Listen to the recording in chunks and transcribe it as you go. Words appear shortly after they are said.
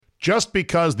Just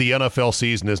because the NFL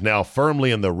season is now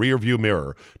firmly in the rearview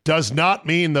mirror does not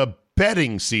mean the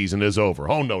betting season is over.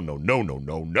 Oh, no, no, no, no,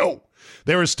 no, no.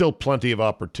 There is still plenty of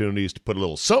opportunities to put a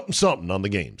little something on the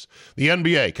games. The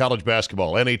NBA, college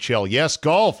basketball, NHL, yes,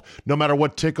 golf. No matter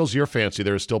what tickles your fancy,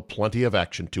 there is still plenty of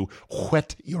action to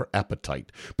whet your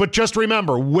appetite. But just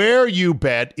remember, where you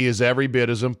bet is every bit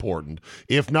as important,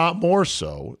 if not more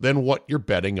so, than what you're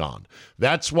betting on.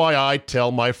 That's why I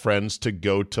tell my friends to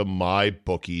go to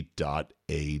mybookie.ag.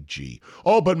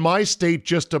 Oh, but my state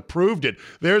just approved it.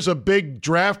 There's a big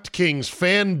DraftKings,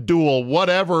 FanDuel,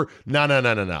 whatever.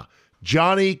 No.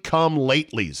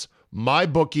 Johnny-come-latelys.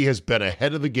 MyBookie has been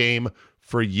ahead of the game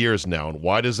for years now. And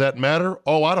why does that matter?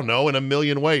 Oh, I don't know, in a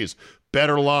million ways.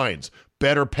 Better lines,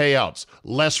 better payouts,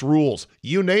 less rules,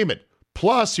 you name it.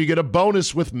 Plus, you get a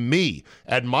bonus with me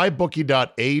at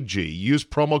mybookie.ag. Use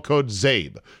promo code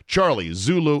ZABE, Charlie,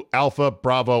 Zulu, Alpha,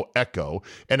 Bravo, Echo,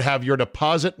 and have your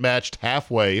deposit matched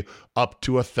halfway up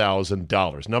to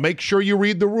 $1,000. Now, make sure you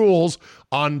read the rules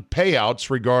on payouts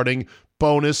regarding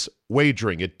bonus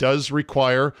wagering. It does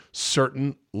require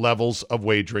certain levels of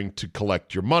wagering to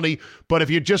collect your money, but if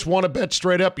you just want to bet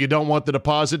straight up, you don't want the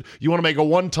deposit, you want to make a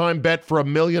one-time bet for $1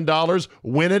 million,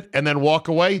 win it, and then walk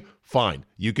away, fine.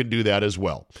 You can do that as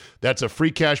well. That's a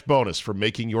free cash bonus for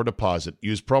making your deposit.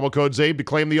 Use promo code ZABE to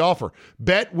claim the offer.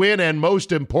 Bet, win, and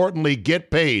most importantly,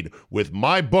 get paid with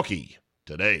MyBookie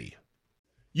today.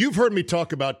 You've heard me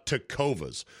talk about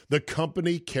Tecovas, the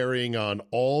company carrying on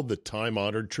all the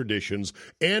time-honored traditions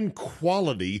and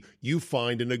quality you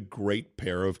find in a great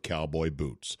pair of cowboy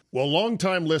boots. Well,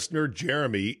 longtime listener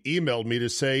Jeremy emailed me to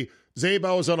say, Zabe,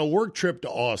 I was on a work trip to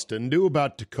Austin, knew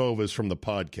about Tecovas from the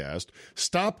podcast,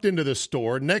 stopped into the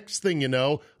store. Next thing you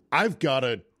know, I've got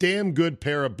a damn good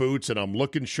pair of boots and I'm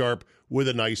looking sharp with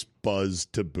a nice buzz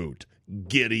to boot.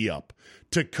 Giddy up.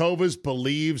 Tecovas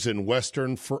believes in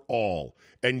Western for all,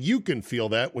 and you can feel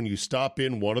that when you stop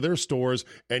in one of their stores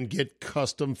and get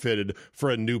custom fitted for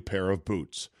a new pair of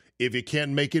boots. If you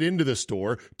can't make it into the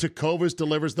store, Tecovas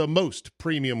delivers the most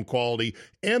premium quality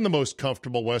and the most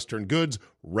comfortable Western goods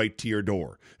right to your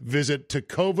door. Visit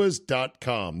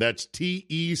tecovas.com. That's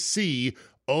TECOVAS.com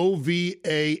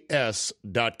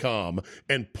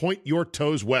and point your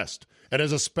toes west. And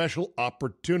as a special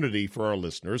opportunity for our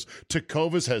listeners,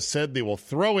 Tecovas has said they will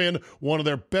throw in one of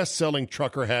their best-selling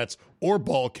trucker hats or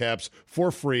ball caps for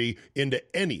free into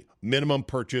any minimum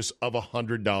purchase of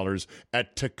 $100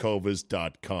 at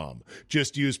tecovas.com.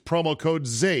 Just use promo code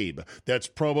ZABE. That's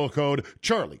promo code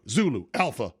Charlie, Zulu,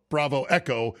 Alpha, Bravo,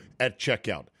 Echo at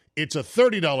checkout. It's a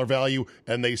 $30 value,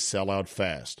 and they sell out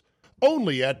fast.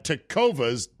 Only at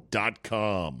tecovas.com.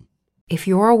 If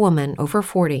you're a woman over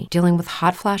 40 dealing with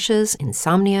hot flashes,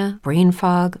 insomnia, brain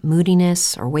fog,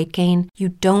 moodiness, or weight gain, you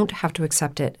don't have to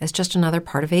accept it as just another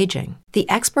part of aging. The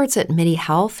experts at MIDI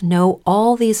Health know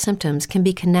all these symptoms can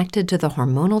be connected to the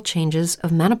hormonal changes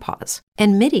of menopause.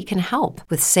 And MIDI can help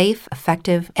with safe,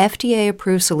 effective,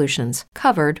 FDA-approved solutions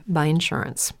covered by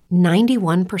insurance.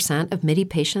 91% of MIDI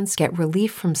patients get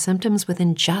relief from symptoms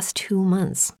within just 2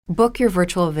 months. Book your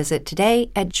virtual visit today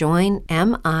at joinmidi.com.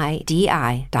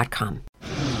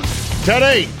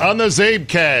 Today on the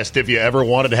Zabecast, if you ever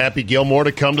wanted Happy Gilmore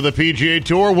to come to the PGA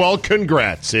Tour, well,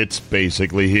 congrats. It's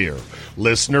basically here.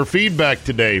 Listener feedback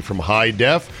today from high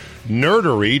def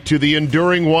nerdery to the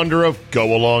enduring wonder of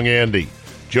Go Along Andy.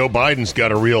 Joe Biden's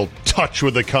got a real touch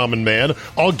with the common man.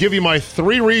 I'll give you my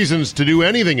 3 reasons to do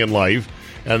anything in life.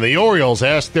 And the Orioles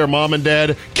ask their mom and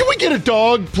dad, can we get a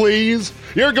dog, please?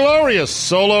 Your glorious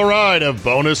solo ride of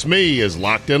Bonus Me is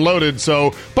locked and loaded,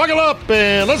 so buckle up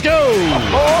and let's go!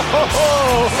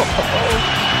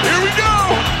 Here we go!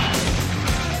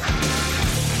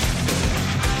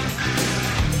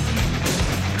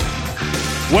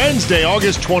 Wednesday,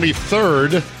 August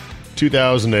 23rd,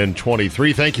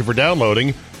 2023. Thank you for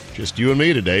downloading. Just you and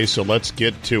me today, so let's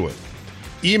get to it.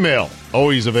 Email,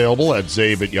 always available at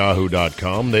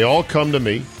zabe@yahoo.com. They all come to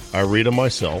me. I read them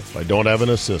myself. I don't have an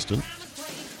assistant.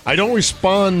 I don't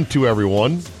respond to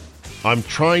everyone. I'm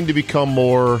trying to become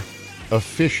more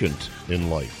efficient in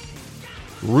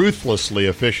life. Ruthlessly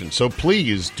efficient. So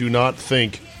please do not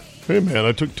think, hey man,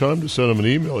 I took time to send him an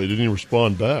email. He didn't even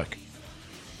respond back.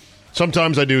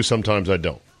 Sometimes I do, sometimes I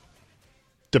don't.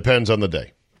 Depends on the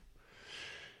day.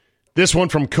 This one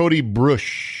from Cody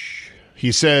Brush.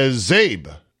 He says,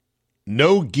 Zabe,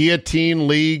 no guillotine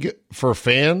league for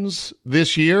fans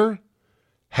this year?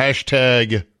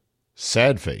 Hashtag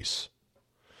sad face.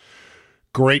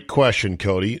 Great question,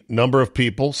 Cody. Number of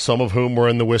people, some of whom were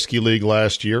in the Whiskey League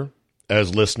last year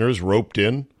as listeners, roped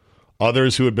in.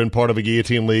 Others who had been part of a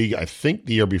guillotine league, I think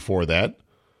the year before that.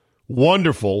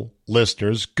 Wonderful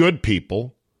listeners, good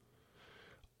people.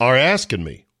 are asking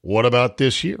me, what about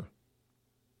this year?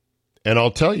 And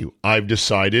I'll tell you, I've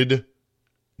decided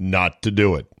not to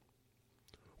do it.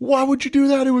 Why would you do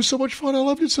that? It was so much fun. I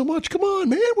loved it so much. Come on,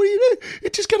 man. What are you doing?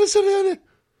 It just got to sit down.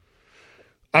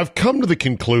 I've come to the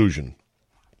conclusion,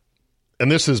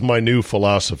 and this is my new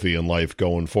philosophy in life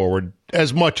going forward,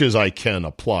 as much as I can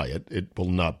apply it. It will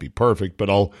not be perfect,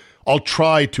 but I'll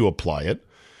try to apply it.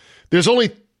 There's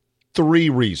only 3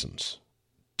 reasons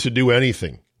to do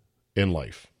anything in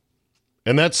life.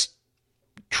 And that's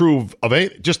true of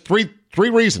just three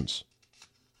reasons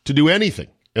to do anything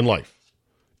in life,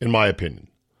 in my opinion.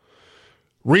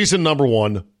 Reason number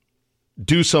 1,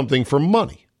 do something for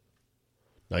money.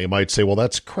 Now you might say, well,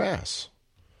 that's crass.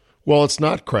 Well, it's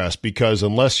not crass because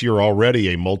unless you're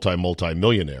already a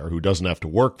multi-millionaire who doesn't have to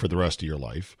work for the rest of your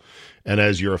life, and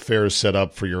as your affairs set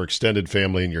up for your extended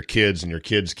family and your kids and your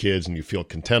kids' kids, and you feel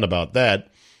content about that,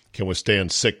 can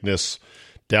withstand sickness,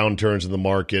 downturns in the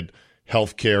market,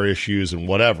 healthcare issues, and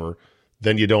whatever,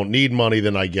 then you don't need money.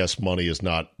 Then I guess money is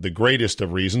not the greatest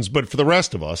of reasons. But for the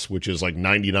rest of us, which is like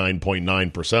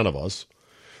 99.9% of us,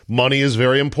 money is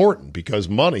very important because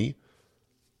money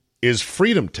is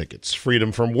freedom tickets,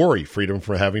 freedom from worry, freedom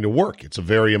from having to work. It's a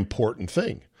very important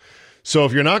thing. So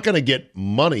if you're not going to get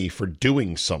money for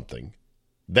doing something,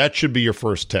 that should be your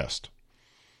first test.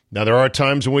 Now, there are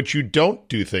times in which you don't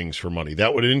do things for money.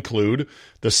 That would include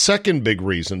the second big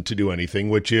reason to do anything,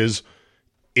 which is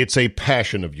it's a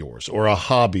passion of yours or a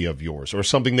hobby of yours or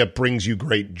something that brings you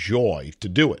great joy to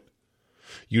do it.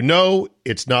 You know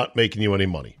it's not making you any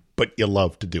money, but you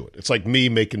love to do it. It's like me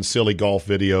making silly golf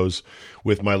videos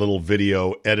with my little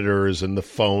video editors and the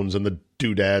phones and the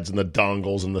doodads and the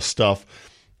dongles and the stuff.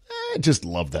 I just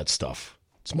love that stuff.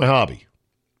 It's my hobby.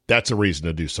 That's a reason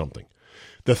to do something.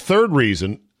 The third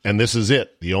reason, and this is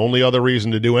it, the only other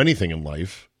reason to do anything in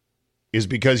life, is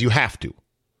because you have to.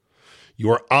 You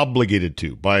are obligated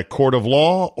to by a court of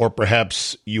law, or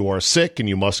perhaps you are sick and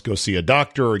you must go see a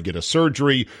doctor or get a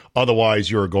surgery.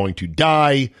 Otherwise, you're going to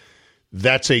die.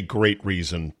 That's a great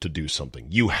reason to do something.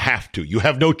 You have to. You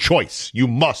have no choice. You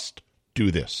must do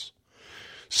this.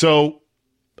 So,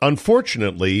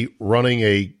 unfortunately, running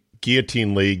a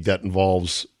guillotine league that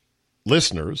involves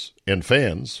listeners and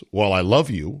fans, while I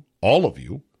love you, all of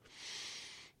you,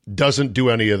 doesn't do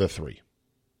any of the 3.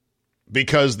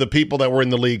 Because the people that were in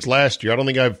the leagues last year, I don't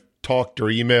think I've talked or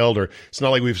emailed, or it's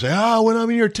not like we've said, when I'm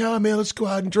in your town, man, let's go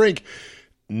out and drink.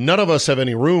 None of us have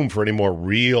any room for any more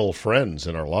real friends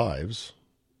in our lives.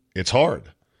 It's hard.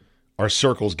 Our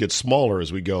circles get smaller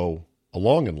as we go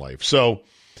along in life. So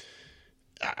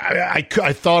I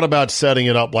thought about setting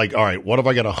it up like, all right, what if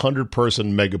I got a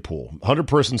 100-person mega pool,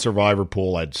 100-person survivor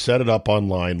pool? I'd set it up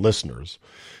online, listeners.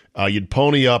 You'd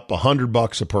pony up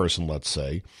 $100 a person, let's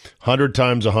say. 100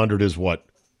 times 100 is what?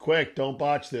 Quick, don't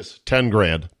botch this. 10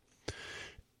 grand.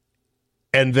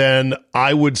 And then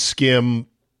I would skim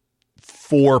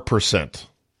 4%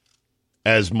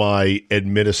 as my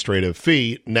administrative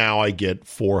fee. Now I get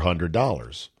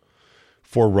 $400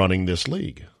 for running this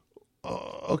league.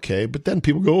 Okay, but then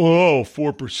people go,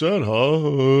 4%,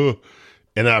 huh?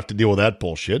 And I have to deal with that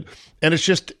bullshit. And it's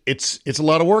just, it's a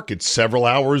lot of work. It's several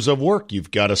hours of work. You've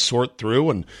got to sort through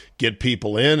and get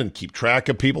people in and keep track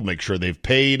of people, make sure they've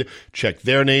paid, check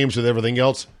their names with everything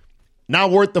else.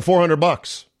 Not worth the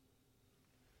 $400.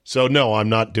 So no, I'm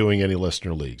not doing any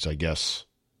listener leagues, I guess,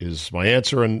 is my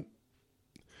answer. And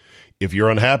if you're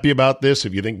unhappy about this,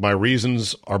 if you think my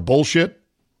reasons are bullshit,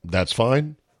 that's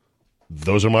fine.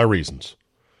 Those are my reasons.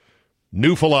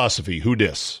 New philosophy, who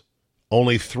dis?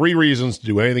 Only 3 reasons to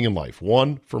do anything in life.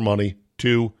 1, for money.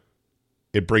 2,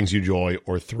 it brings you joy.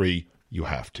 Or 3, you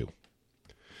have to.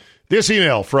 This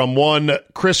email from one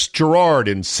Chris Gerard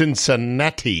in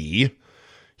Cincinnati.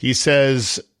 He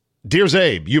says, Dear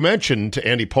Zabe, you mentioned to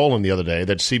Andy Pollin the other day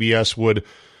that CBS would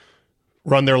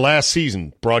run their last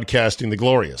season broadcasting the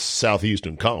glorious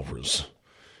Southeastern Conference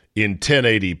in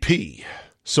 1080p,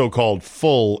 so-called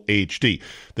full HD.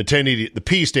 The 1080, the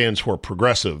P stands for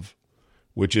progressive,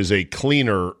 which is a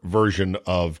cleaner version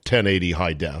of 1080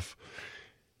 high def.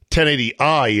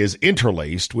 1080i is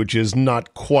interlaced, which is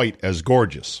not quite as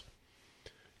gorgeous.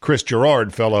 Chris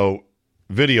Gerard, fellow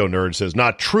video nerd, says,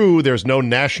 not true. There's no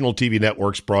national TV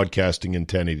networks broadcasting in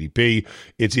 1080p.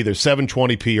 It's either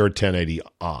 720p or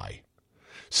 1080i.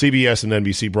 CBS and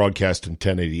NBC broadcast in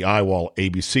 1080i, while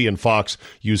ABC and Fox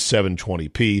use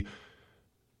 720p.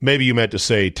 Maybe you meant to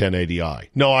say 1080i.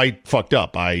 No, I fucked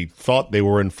up. I thought they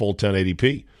were in full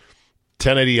 1080p.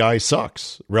 1080i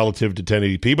sucks relative to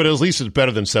 1080p, but at least it's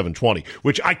better than 720,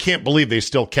 which I can't believe they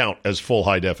still count as full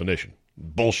high definition.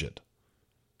 Bullshit.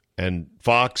 And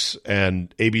Fox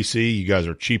and ABC, you guys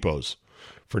are cheapos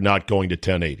for not going to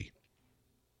 1080.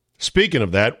 Speaking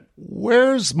of that,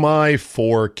 where's my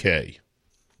 4K?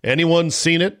 Anyone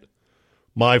seen it?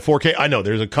 My 4K? I know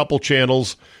there's a couple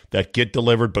channels that get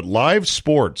delivered, but live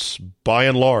sports, by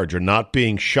and large, are not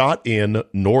being shot in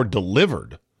nor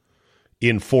delivered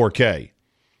in 4K.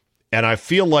 And I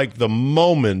feel like the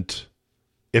moment,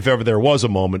 if ever there was a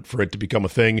moment for it to become a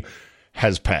thing,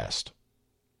 has passed.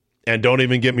 And don't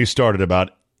even get me started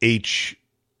about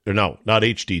not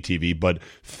HD TV, but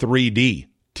 3D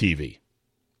TV.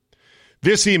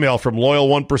 This email from loyal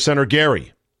 1%er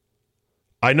Gary.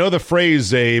 I know the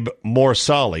phrase, Zabe, more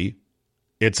Solly.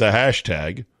 It's a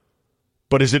hashtag.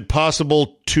 But is it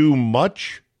possible too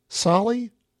much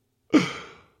Solly?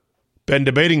 Been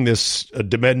debating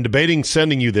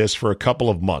sending you this for a couple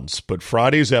of months, but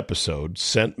Friday's episode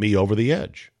sent me over the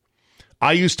edge.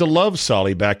 I used to love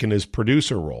Solly back in his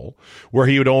producer role, where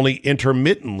he would only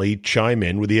intermittently chime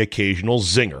in with the occasional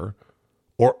zinger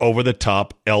or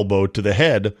over-the-top elbow to the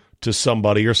head to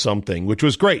somebody or something, which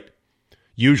was great,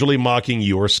 usually mocking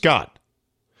you or Scott.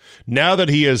 Now that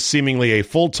he is seemingly a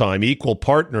full-time equal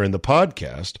partner in the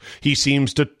podcast, he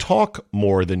seems to talk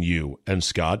more than you and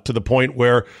Scott, to the point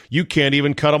where you can't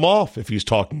even cut him off if he's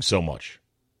talking so much.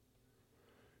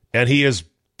 And his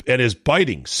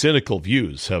biting, cynical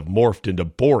views have morphed into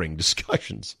boring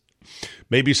discussions.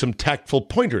 Maybe some tactful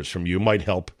pointers from you might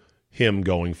help him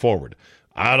going forward.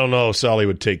 I don't know if Solly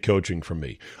would take coaching from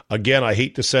me. Again, I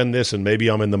hate to send this, and maybe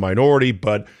I'm in the minority,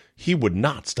 but he would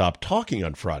not stop talking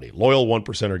on Friday. Loyal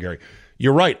 1%er Gary.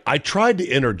 You're right. I tried to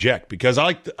interject because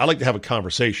I like to have a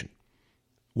conversation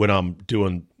when I'm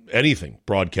doing anything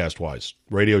broadcast-wise,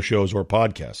 radio shows or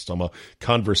podcasts. I'm a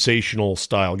conversational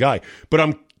style guy. But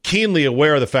I'm keenly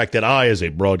aware of the fact that I, as a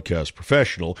broadcast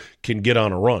professional, can get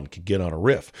on a run, can get on a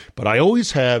riff. But I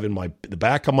always have in the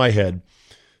back of my head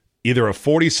either a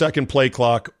 40-second play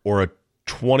clock or a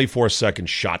 24-second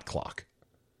shot clock.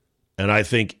 And I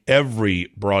think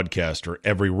every broadcaster,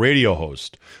 every radio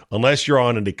host, unless you're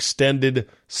on an extended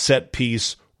set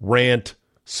piece, rant,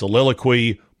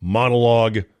 soliloquy,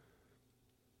 monologue,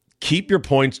 keep your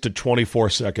points to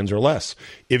 24 seconds or less.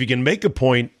 If you can make a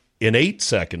point in 8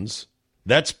 seconds,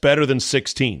 that's better than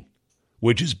 16,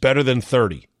 which is better than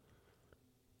 30.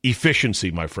 Efficiency,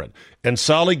 my friend. And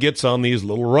Solly gets on these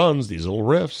little runs, these little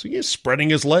riffs. He's spreading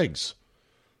his legs.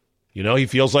 You know, he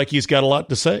feels like he's got a lot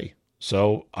to say.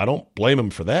 So I don't blame him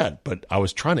for that. But I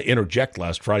was trying to interject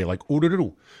last Friday, like,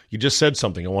 ooh, you just said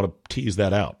something. I want to tease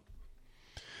that out.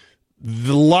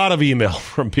 A lot of email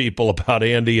from people about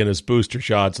Andy and his booster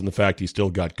shots and the fact he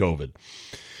still got COVID.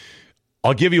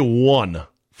 I'll give you one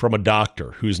from a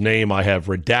doctor whose name I have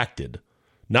redacted.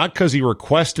 Not because he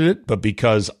requested it, but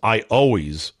because I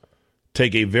always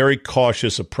take a very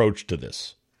cautious approach to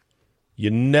this. You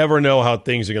never know how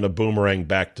things are going to boomerang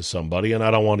back to somebody, and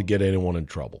I don't want to get anyone in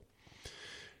trouble.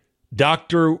 A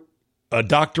doctor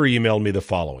emailed me the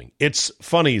following. It's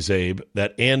funny, Zabe,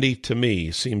 that Andy, to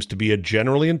me, seems to be a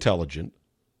generally intelligent,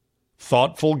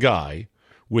 thoughtful guy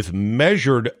with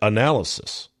measured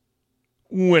analysis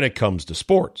when it comes to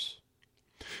sports.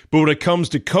 But when it comes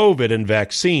to COVID and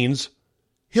vaccines,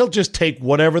 he'll just take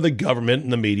whatever the government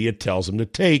and the media tells him to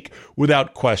take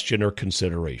without question or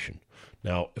consideration.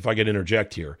 Now, if I could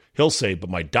interject here, he'll say, but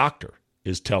my doctor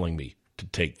is telling me to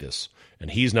take this,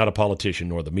 and he's not a politician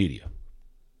nor the media.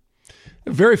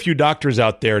 Very few doctors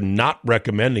out there not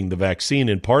recommending the vaccine,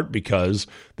 in part because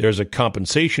there's a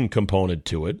compensation component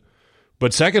to it.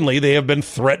 But secondly, they have been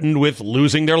threatened with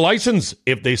losing their license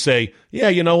if they say, yeah,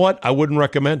 you know what, I wouldn't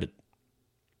recommend it.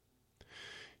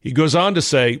 He goes on to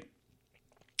say,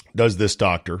 does this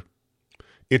doctor,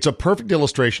 it's a perfect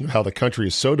illustration of how the country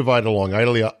is so divided along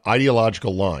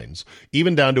ideological lines,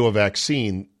 even down to a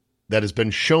vaccine that has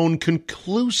been shown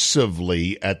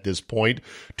conclusively at this point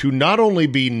to not only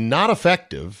be not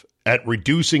effective at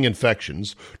reducing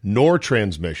infections nor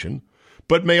transmission,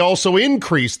 but may also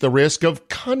increase the risk of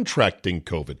contracting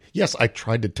COVID. Yes, I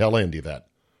tried to tell Andy that.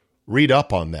 Read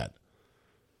up on that.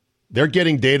 They're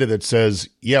getting data that says,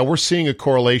 yeah, we're seeing a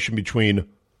correlation between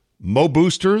mo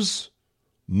boosters,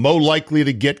 mo likely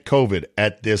to get COVID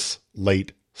at this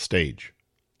late stage.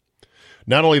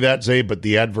 Not only that, Zay, but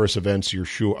the adverse events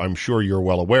I'm sure you're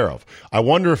well aware of. I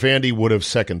wonder if Andy would have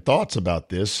second thoughts about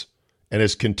this and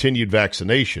his continued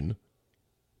vaccination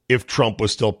if Trump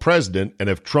was still president and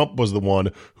if Trump was the one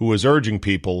who was urging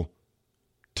people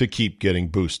to keep getting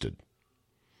boosted.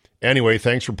 Anyway,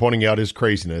 thanks for pointing out his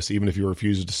craziness, even if he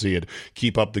refuses to see it.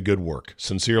 Keep up the good work.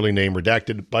 Sincerely, name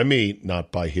redacted by me,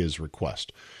 not by his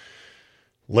request.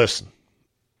 Listen,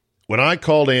 when I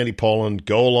called Andy Pollin,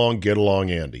 go along, get along,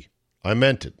 Andy, I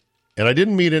meant it. And I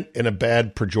didn't mean it in a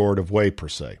bad, pejorative way, per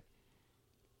se.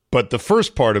 But the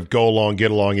first part of go along,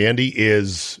 get along, Andy,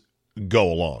 is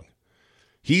go along.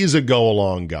 He's a go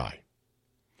along guy.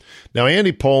 Now,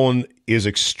 Andy Pollin is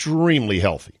extremely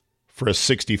healthy for a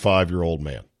 65-year-old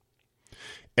man.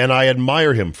 And I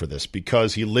admire him for this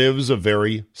because he lives a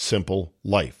very simple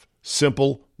life.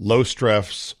 Simple,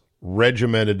 low-stress,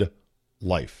 regimented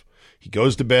life. He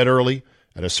goes to bed early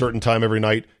at a certain time every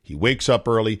night. He wakes up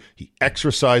early. He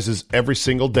exercises every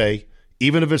single day,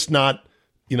 even if it's not,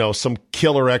 some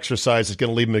killer exercise that's going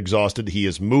to leave him exhausted. He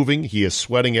is moving. He is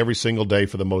sweating every single day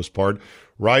for the most part,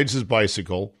 rides his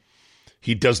bicycle.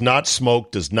 He does not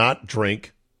smoke, does not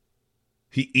drink.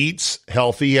 He eats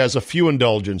healthy. He has a few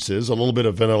indulgences, a little bit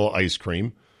of vanilla ice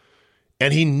cream,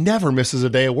 and he never misses a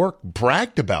day of work.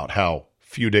 Bragged about how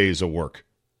few days of work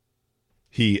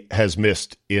he has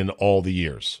missed in all the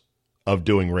years of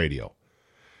doing radio.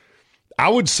 I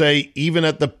would say even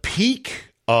at the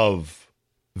peak of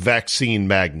vaccine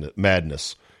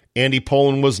madness, Andy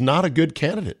Pollin was not a good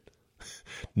candidate.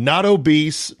 Not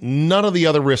obese, none of the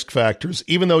other risk factors,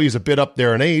 even though he's a bit up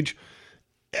there in age.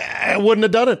 I wouldn't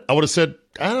have done it. I would have said,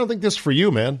 I don't think this is for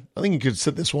you, man. I think you could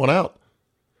sit this one out.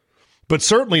 But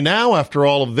certainly now, after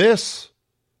all of this,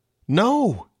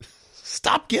 no,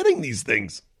 stop getting these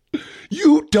things.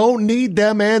 You don't need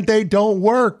them and they don't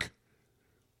work.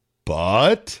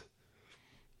 But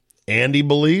Andy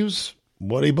believes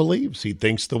what he believes. He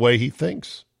thinks the way he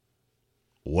thinks.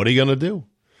 What are you going to do?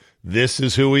 This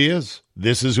is who he is.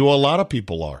 This is who a lot of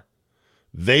people are.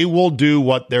 They will do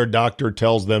what their doctor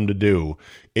tells them to do,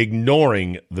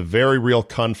 ignoring the very real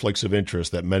conflicts of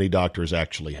interest that many doctors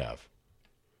actually have,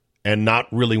 and not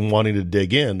really wanting to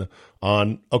dig in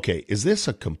on, okay, is this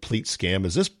a complete scam?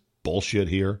 Is this bullshit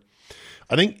here?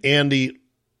 I think Andy,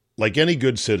 like any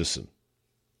good citizen,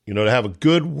 to have a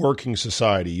good working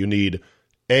society, you need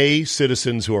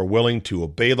citizens who are willing to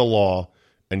obey the law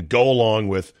and go along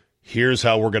with, here's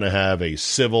how we're going to have a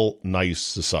civil, nice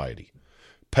society.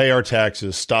 Pay our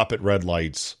taxes, stop at red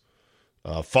lights,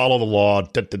 follow the law,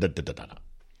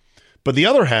 But the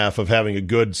other half of having a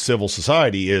good civil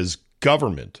society is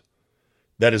government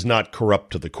that is not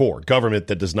corrupt to the core, government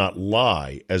that does not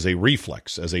lie as a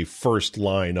reflex, as a first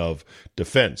line of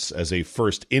defense, as a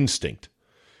first instinct.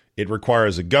 It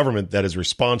requires a government that is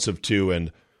responsive to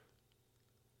and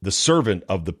the servant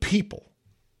of the people.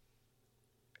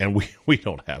 And we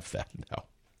don't have that now.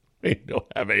 We don't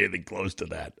have anything close to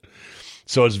that.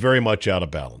 So it's very much out of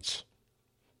balance.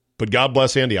 But God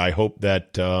bless Andy. I hope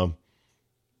that,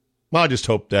 I just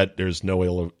hope that there's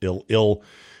no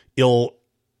ill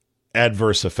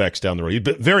adverse effects down the road.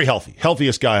 He's very healthy.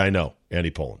 Healthiest guy I know, Andy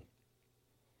Pollin.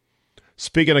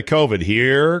 Speaking of COVID,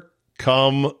 here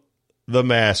come the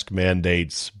mask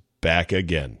mandates back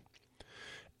again.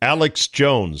 Alex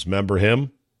Jones, remember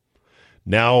him?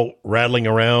 Now rattling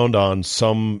around on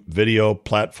some video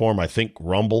platform, I think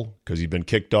Rumble, because he's been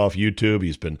kicked off YouTube.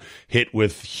 He's been hit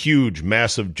with huge,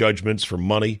 massive judgments for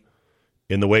money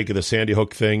in the wake of the Sandy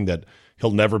Hook thing that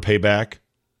he'll never pay back.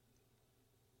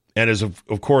 And is,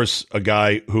 of course, a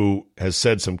guy who has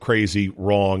said some crazy,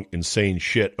 wrong, insane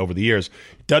shit over the years.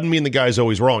 Doesn't mean the guy's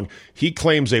always wrong. He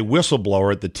claims a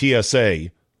whistleblower at the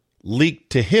TSA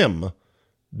leaked to him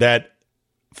that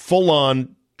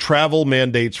full-on travel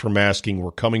mandates for masking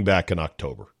were coming back in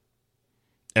October.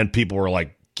 And people were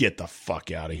like, get the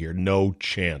fuck out of here. No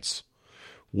chance.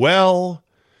 Well,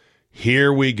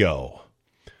 here we go.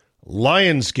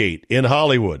 Lionsgate in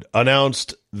Hollywood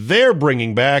announced they're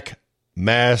bringing back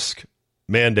mask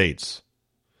mandates.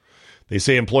 They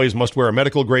say employees must wear a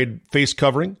medical-grade face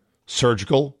covering,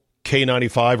 surgical,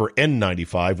 K95 or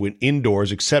N95 when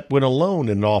indoors except when alone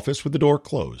in an office with the door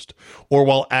closed, or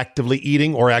while actively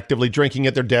eating or actively drinking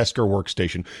at their desk or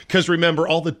workstation. Because remember,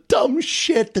 all the dumb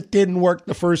shit that didn't work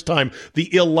the first time,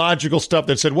 the illogical stuff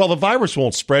that said, well, the virus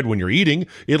won't spread when you're eating.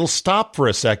 It'll stop for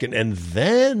a second, and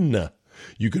then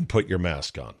you can put your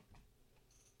mask on.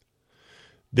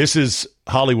 This is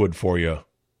Hollywood for you,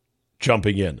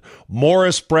 jumping in.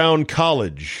 Morris Brown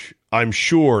College, I'm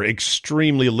sure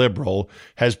extremely liberal,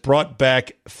 has brought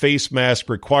back face mask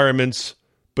requirements,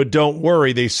 but don't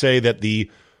worry, they say that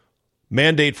the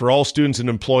mandate for all students and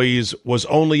employees was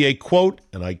only a, quote,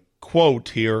 and I quote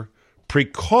here,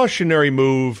 precautionary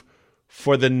move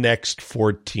for the next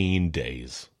 14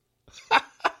 days.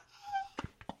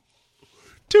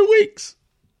 2 weeks.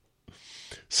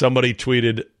 Somebody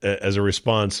tweeted as a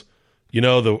response,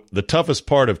 the toughest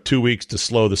part of 2 weeks to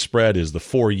slow the spread is the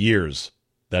 4 years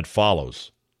that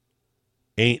follows.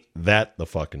 Ain't that the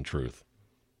fucking truth?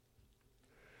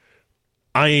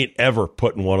 I ain't ever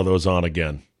putting one of those on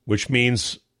again, which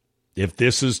means if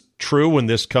this is true when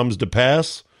this comes to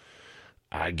pass,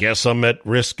 I guess I'm at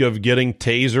risk of getting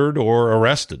tasered or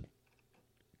arrested,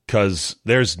 because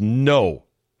there's no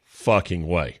fucking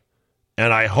way.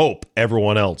 And I hope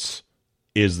everyone else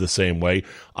is the same way.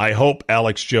 I hope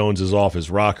Alex Jones is off his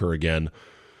rocker again.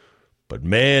 But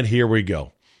man, here we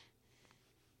go.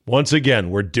 Once again,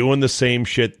 we're doing the same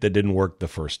shit that didn't work the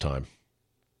first time.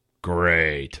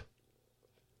 Great.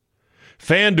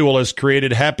 FanDuel has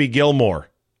created Happy Gilmore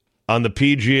on the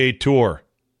PGA Tour.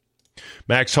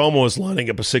 Max Homa was lining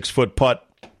up a 6-foot putt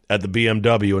at the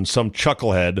BMW, and some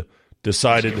chucklehead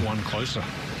decided one closer.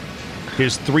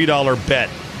 His $3 bet.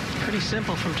 Pretty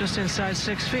simple from just inside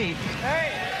 6 feet.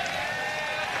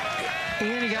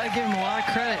 And you got to give him a lot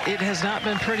of credit. It has not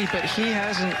been pretty, but he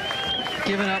hasn't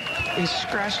given up. He's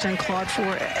scratched and clawed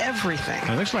for everything.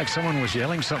 It looks like someone was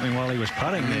yelling something while he was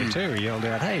putting there too. He yelled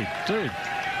out, "Hey, dude,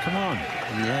 come on."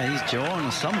 Yeah, he's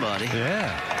jawing somebody. Yeah.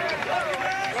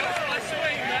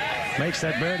 Makes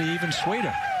that birdie even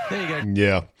sweeter. There you go.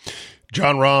 Yeah.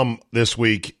 John Rahm this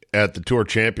week at the Tour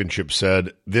Championship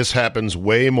said, "This happens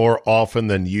way more often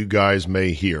than you guys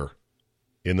may hear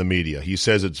in the media." He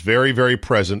says it's very, very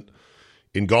present.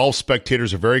 In golf,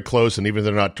 spectators are very close, and even if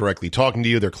they're not directly talking to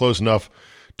you, they're close enough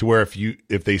to where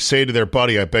if they say to their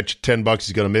buddy, "I bet you $10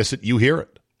 he's going to miss it," you hear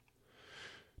it.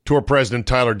 Tour President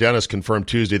Tyler Dennis confirmed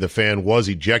Tuesday the fan was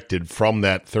ejected from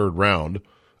that third round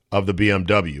of the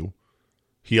BMW.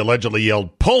 He allegedly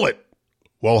yelled, "Pull it!"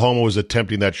 while Homa was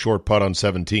attempting that short putt on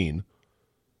 17.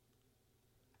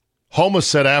 Homa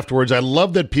said afterwards, "I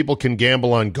love that people can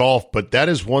gamble on golf, but that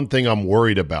is one thing I'm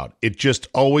worried about. It just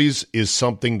always is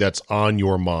something that's on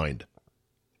your mind."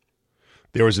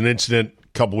 There was an incident a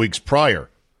couple weeks prior.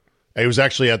 It was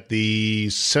actually at the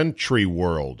Century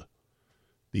World,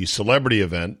 the celebrity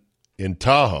event in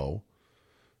Tahoe.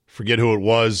 Forget who it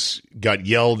was, got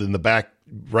yelled in the back,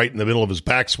 right in the middle of his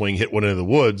backswing, hit one into the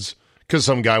woods because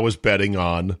some guy was betting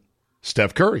on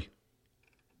Steph Curry.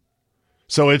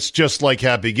 So it's just like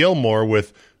Happy Gilmore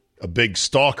with a big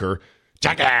stalker.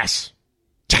 Jackass!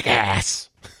 Jackass!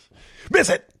 Miss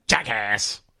it!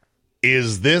 Jackass!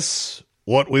 Is this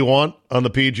what we want on the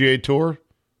PGA Tour?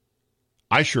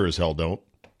 I sure as hell don't.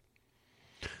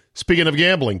 Speaking of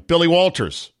gambling, Billy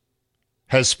Walters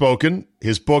has spoken.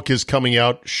 His book is coming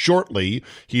out shortly.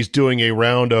 He's doing a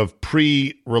round of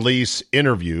pre-release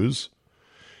interviews.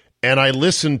 And I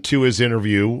listened to his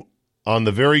interview on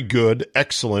the very good,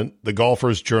 excellent The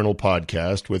Golfer's Journal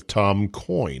podcast with Tom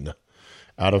Coyne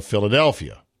out of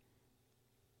Philadelphia.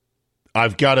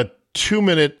 I've got a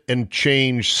 2-minute and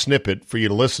change snippet for you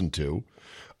to listen to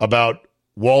about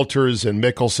Walters and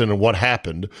Mickelson and what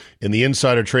happened in the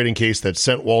insider trading case that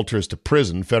sent Walters to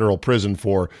prison, federal prison,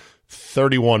 for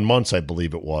 31 months, I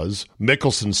believe it was.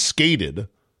 Mickelson skated.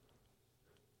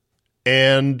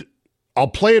 And I'll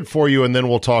play it for you and then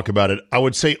we'll talk about it. I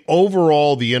would say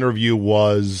overall the interview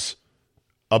was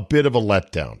a bit of a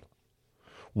letdown.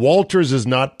 Walters is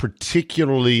not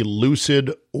particularly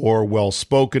lucid or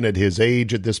well-spoken at his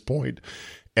age at this point,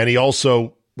 and he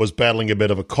also was battling a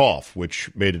bit of a cough, which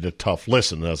made it a tough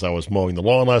listen as I was mowing the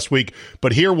lawn last week.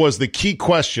 But here was the key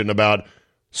question about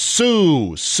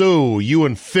Sue, you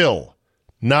and Phil,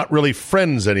 not really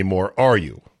friends anymore, are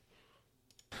you?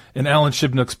 In Alan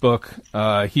Shibnook's book,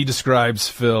 he describes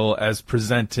Phil as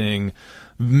presenting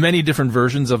many different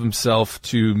versions of himself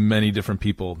to many different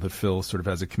people, that Phil sort of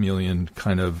has a chameleon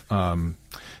kind of,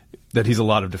 that he's a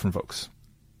lot of different folks.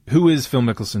 Who is Phil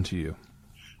Mickelson to you?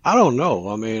 I don't know.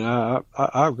 I mean, I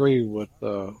agree with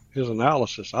his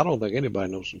analysis. I don't think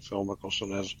anybody knows who Phil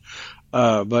Mickelson is.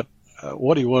 But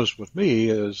what he was with me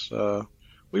is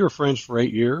we were friends for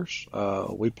 8 years.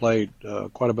 We played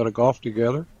quite a bit of golf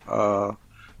together.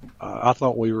 I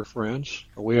thought we were friends.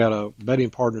 We had a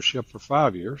betting partnership for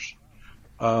 5 years.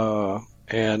 I'll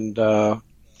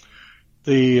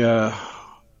be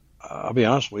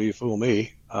honest with you, fool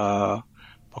me,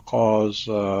 because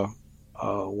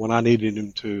when I needed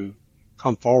him to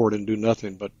come forward and do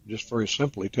nothing but just very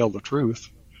simply tell the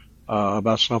truth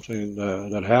about something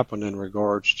that happened in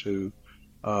regards to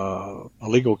a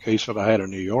legal case that I had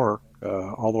in New York,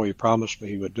 although he promised me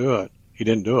he would do it, he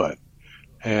didn't do it.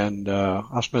 And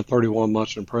I spent 31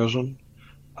 months in prison.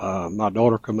 My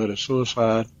daughter committed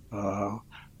suicide.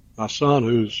 My son,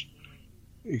 who's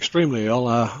extremely ill,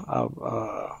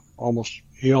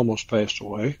 he almost passed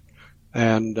away.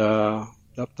 And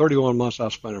that 31 months I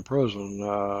spent in prison,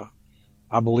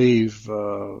 I believe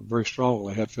very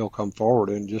strongly, had Phil come forward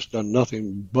and just done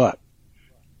nothing but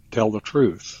tell the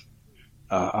truth,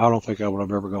 I don't think I would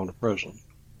have ever gone to prison.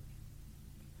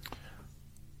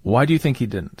 Why do you think he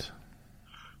didn't?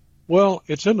 Well,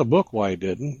 it's in the book why he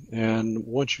didn't, and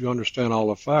once you understand all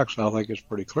the facts, I think it's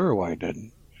pretty clear why he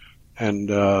didn't. And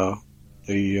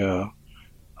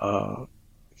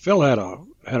Phil had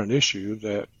an issue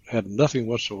that had nothing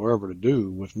whatsoever to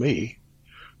do with me.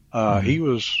 He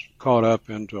was caught up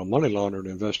into a money laundering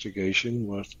investigation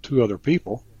with two other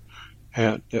people,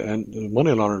 and the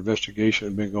money laundering investigation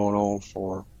had been going on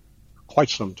for quite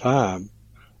some time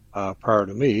prior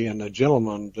to me. And the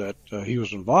gentleman that he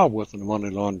was involved with in the money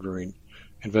laundering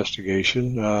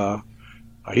investigation,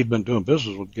 he'd been doing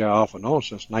business with the guy off and on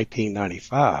since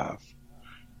 1995.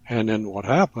 And then what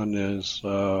happened is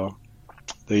there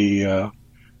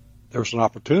was an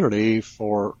opportunity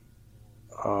for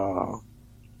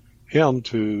him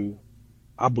to,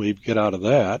 I believe, get out of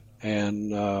that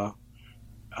and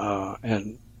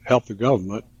help the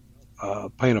government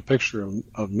paint a picture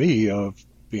of me of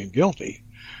being guilty.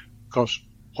 Because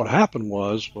what happened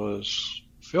was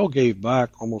Phil gave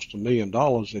back almost $1 million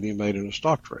that he made in a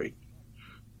stock trade.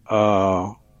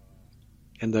 And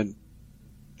then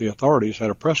the authorities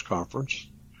had a press conference,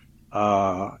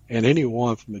 and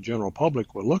anyone from the general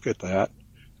public would look at that.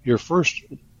 Your first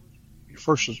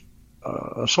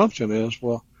assumption is,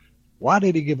 well, why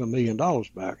did he give $1 million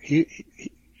back?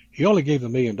 He only gave $1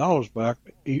 million back.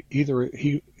 Either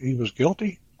he was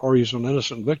guilty or he's an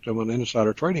innocent victim in an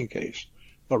insider trading case.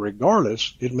 But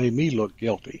regardless, it made me look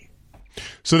guilty.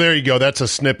 So there you go. That's a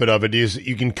snippet of it.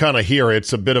 You can kind of hear it.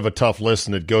 It's a bit of a tough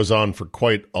listen. It goes on for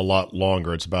quite a lot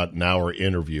longer. It's about an hour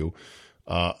interview.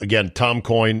 Again, Tom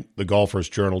Coyne, the Golfer's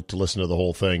Journal, to listen to the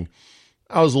whole thing.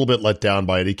 I was a little bit let down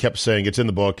by it. He kept saying, it's in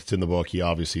the book, it's in the book. He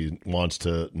obviously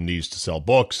needs to sell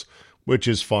books, which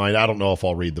is fine. I don't know if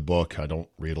I'll read the book. I don't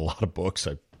read a lot of books.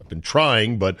 I've been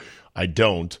trying, but I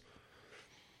don't.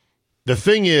 The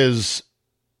thing is,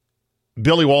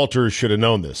 Billy Walters should have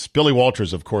known this. Billy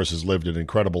Walters, of course, has lived an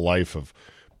incredible life of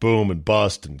boom and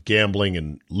bust and gambling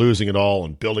and losing it all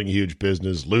and building a huge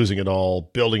business, losing it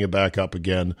all, building it back up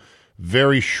again.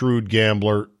 Very shrewd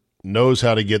gambler, knows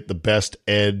how to get the best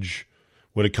edge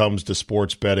when it comes to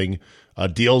sports betting,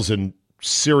 deals in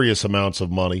serious amounts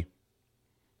of money.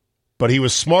 But he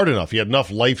was smart enough, he had enough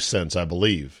life sense, I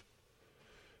believe,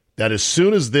 that as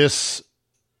soon as this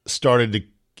started to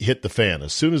hit the fan,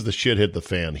 as soon as the shit hit the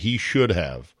fan, he should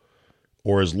have,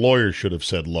 or his lawyer should have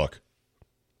said, look,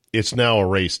 it's now a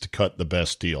race to cut the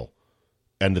best deal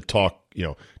and to talk,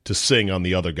 to sing on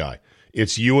the other guy.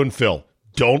 It's you and Phil.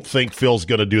 Don't think Phil's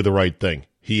going to do the right thing.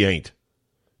 He ain't.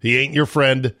 He ain't your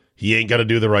friend. He ain't going to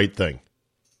do the right thing.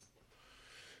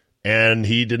 And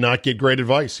he did not get great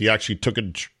advice. He actually took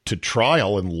it to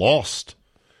trial and lost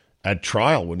at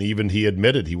trial when even he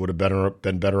admitted he would have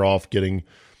been better off getting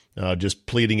just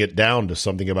pleading it down to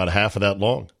something about half of that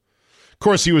long. Of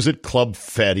course, he was at Club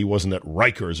Fed. He wasn't at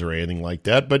Rikers or anything like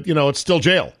that. But, it's still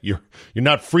jail. You're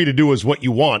not free to do as what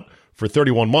you want for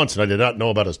 31 months. And I did not know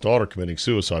about his daughter committing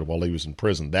suicide while he was in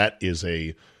prison. That is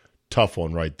a tough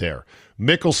one right there.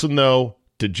 Mickelson, though,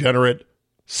 degenerate,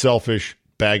 selfish,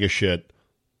 bag of shit.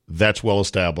 That's well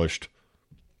established.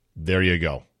 There you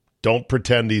go. Don't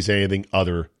pretend he's anything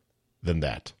other than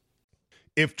that.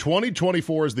 If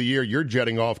 2024 is the year you're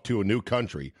jetting off to a new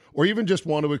country, or even just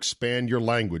want to expand your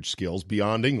language skills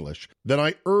beyond English, then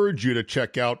I urge you to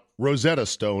check out Rosetta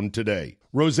Stone today.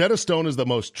 Rosetta Stone is the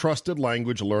most trusted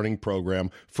language learning program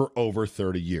for over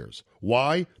 30 years.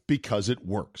 Why? Because it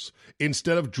works.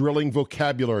 Instead of drilling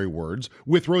vocabulary words,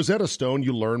 with Rosetta Stone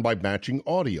you learn by matching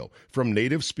audio from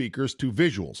native speakers to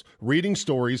visuals, reading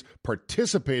stories,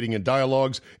 participating in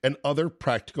dialogues, and other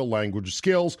practical language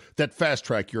skills that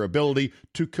fast-track your ability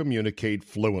to communicate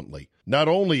fluently. Not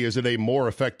only is it a more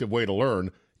effective way to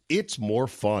learn, it's more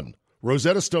fun.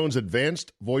 Rosetta Stone's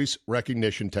advanced voice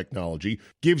recognition technology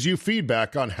gives you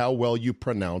feedback on how well you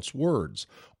pronounce words.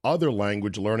 Other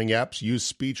language learning apps use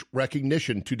speech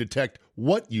recognition to detect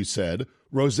what you said.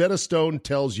 Rosetta Stone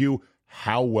tells you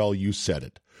how well you said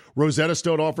it. Rosetta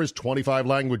Stone offers 25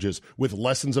 languages with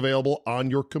lessons available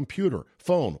on your computer,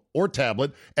 phone, or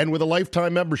tablet, and with a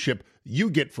lifetime membership,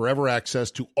 you get forever access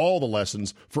to all the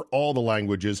lessons for all the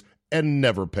languages and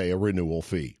never pay a renewal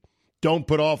fee. Don't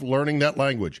put off learning that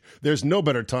language. There's no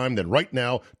better time than right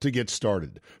now to get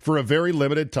started. For a very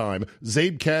limited time,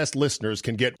 Zabecast listeners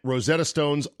can get Rosetta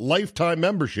Stone's lifetime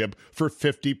membership for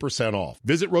 50% off.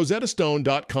 Visit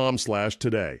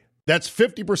rosettastone.com/today. That's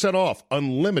 50% off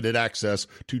unlimited access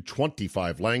to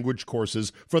 25 language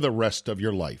courses for the rest of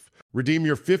your life. Redeem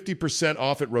your 50%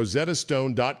 off at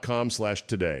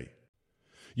rosettastone.com/today.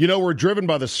 We're driven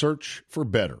by the search for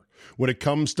better. When it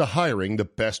comes to hiring, the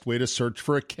best way to search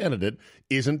for a candidate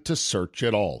isn't to search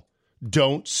at all.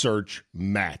 Don't search,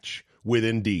 match with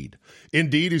Indeed.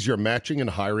 Indeed is your matching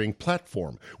and hiring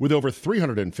platform with over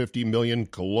 350 million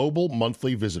global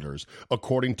monthly visitors,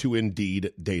 according to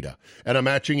Indeed data, and a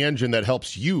matching engine that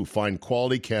helps you find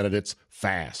quality candidates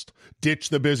fast. Ditch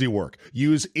the busy work.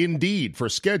 Use Indeed for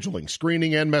scheduling,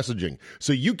 screening, and messaging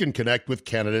so you can connect with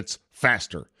candidates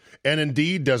faster. And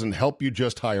Indeed doesn't help you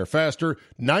just hire faster.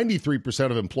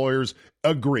 93% of employers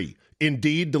agree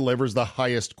Indeed delivers the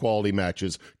highest quality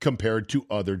matches compared to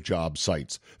other job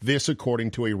sites. This according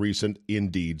to a recent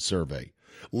Indeed survey.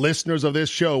 Listeners of this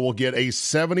show will get a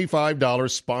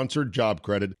 $75 sponsored job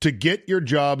credit to get your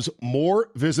jobs more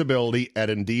visibility at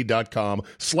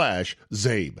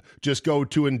Indeed.com/Zabe. Just go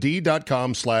to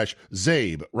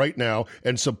Indeed.com/Zabe right now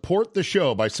and support the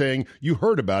show by saying you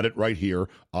heard about it right here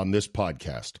on this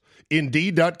podcast.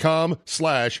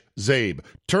 Indeed.com/Zabe.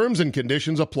 Terms and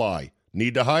conditions apply.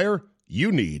 Need to hire? You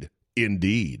need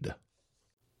Indeed.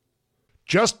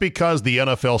 Just because the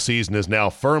NFL season is now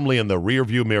firmly in the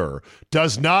rearview mirror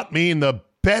does not mean the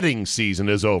betting season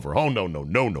is over. Oh, no, no,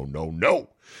 no, no, no, no.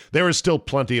 There is still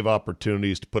plenty of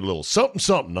opportunities to put a little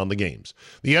something on the games.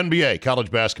 The NBA,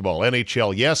 college basketball,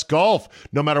 NHL, yes, golf.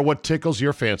 No matter what tickles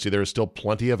your fancy, there is still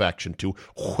plenty of action to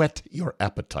whet your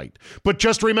appetite. But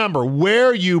just remember,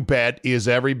 where you bet is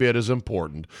every bit as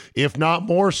important, if not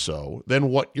more so, than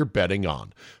what you're betting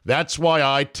on. That's why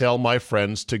I tell my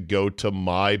friends to go to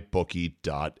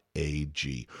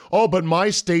mybookie.ag. Oh, but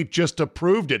my state just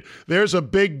approved it. There's a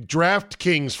big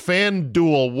DraftKings fan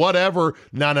duel, whatever.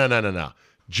 No.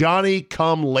 Johnny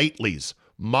come latelys.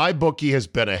 My bookie has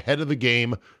been ahead of the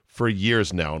game for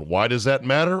years now. And why does that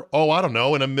matter? Oh, I don't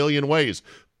know, in a million ways.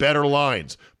 Better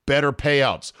lines, better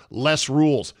payouts, less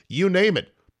rules, you name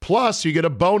it. Plus, you get a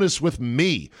bonus with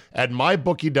me at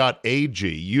mybookie.ag.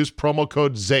 Use promo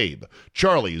code ZABE,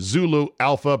 Charlie, Zulu,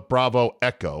 Alpha, Bravo,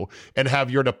 Echo, and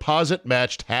have your deposit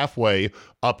matched halfway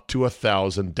up to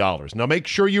 $1,000. Now, make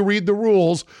sure you read the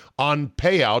rules on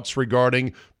payouts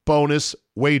regarding bonus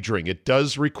wagering. It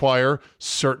does require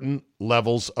certain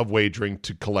levels of wagering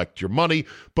to collect your money,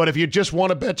 but if you just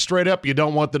want to bet straight up, you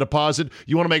don't want the deposit,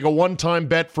 you want to make a one-time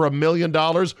bet for $1 million,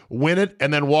 win it,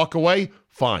 and then walk away,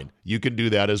 fine. You can do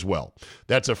that as well.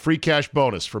 That's a free cash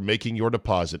bonus for making your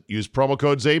deposit. Use promo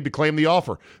code ZABE to claim the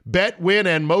offer. Bet, win,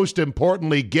 and most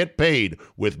importantly, get paid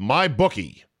with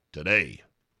MyBookie today.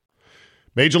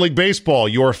 Major League Baseball,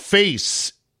 your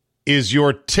face is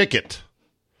your ticket.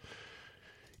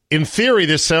 In theory,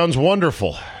 this sounds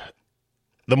wonderful.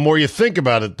 The more you think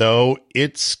about it, though,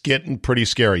 it's getting pretty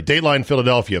scary. Dateline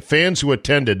Philadelphia, fans who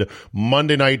attended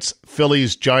Monday night's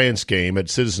Phillies-Giants game at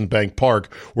Citizens Bank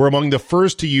Park were among the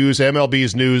first to use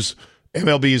MLB's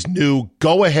new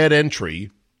go-ahead entry,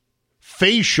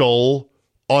 facial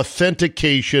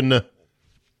authentication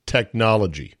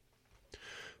technology.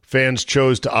 Fans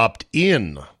chose to opt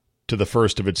in to the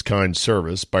first-of-its-kind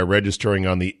service by registering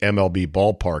on the MLB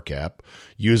Ballpark app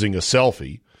using a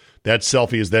selfie. That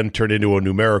selfie is then turned into a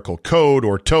numerical code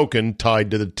or token tied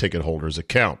to the ticket holder's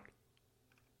account.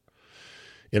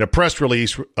 In a press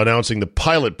release announcing the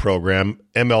pilot program,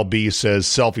 MLB says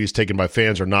selfies taken by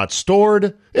fans are not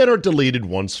stored and are deleted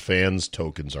once fans'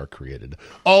 tokens are created.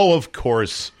 Oh, of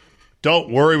course. Don't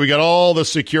worry, we got all the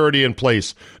security in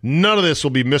place. None of this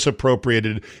will be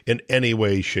misappropriated in any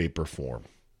way, shape, or form.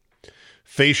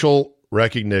 Facial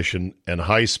recognition and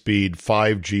high-speed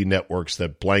 5G networks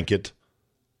that blanket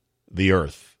the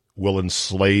earth will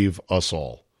enslave us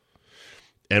all.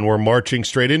 And we're marching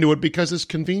straight into it because it's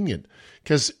convenient.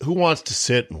 Because who wants to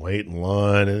sit and wait in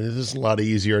line? And this is a lot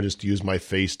easier just to use my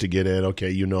face to get in. Okay,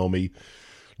 you know me.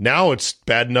 Now it's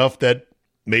bad enough that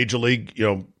Major League,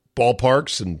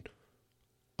 ballparks and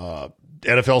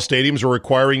NFL stadiums are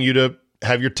requiring you to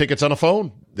have your tickets on a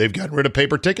phone. They've gotten rid of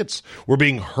paper tickets. We're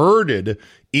being herded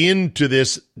into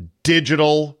this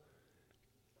digital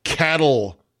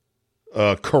cattle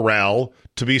corral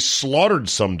to be slaughtered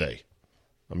someday.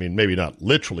 I mean, maybe not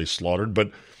literally slaughtered,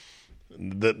 but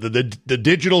the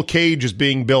digital cage is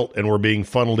being built and we're being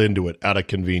funneled into it out of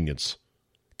convenience.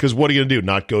 Because what are you going to do,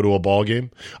 not go to a ball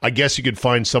game? I guess you could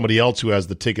find somebody else who has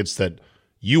the tickets that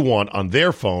you want on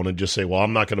their phone and just say, well,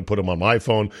 I'm not going to put them on my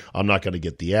phone. I'm not going to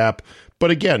get the app. But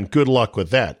again, good luck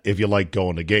with that if you like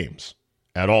going to games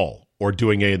at all or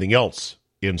doing anything else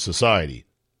in society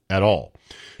at all.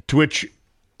 To which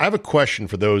I have a question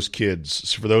for those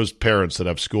kids, for those parents that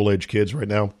have school-age kids right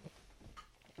now.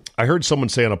 I heard someone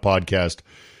say on a podcast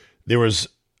there was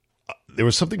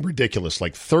something ridiculous,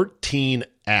 like 13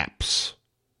 apps,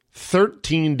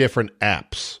 13 different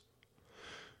apps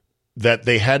that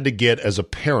they had to get as a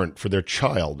parent for their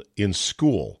child in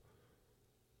school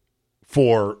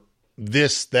for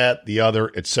this, that, the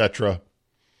other, etc.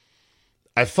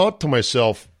 I thought to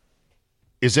myself,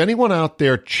 is anyone out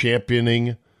there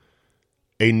championing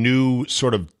a new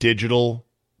sort of digital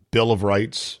Bill of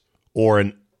Rights or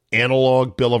an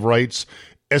analog Bill of Rights?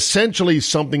 Essentially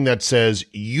something that says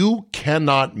you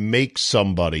cannot make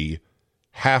somebody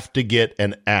have to get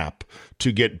an app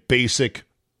to get basic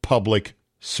public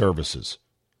services.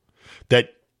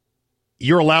 That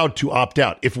you're allowed to opt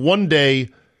out. If one day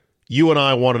you and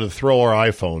I wanted to throw our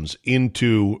iPhones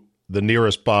into the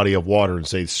nearest body of water and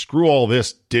say, screw all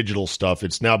this digital stuff,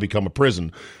 it's now become a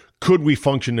prison, could we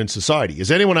function in society?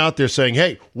 Is anyone out there saying,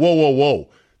 hey, whoa,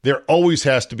 there always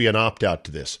has to be an opt-out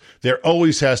to this. There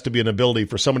always has to be an ability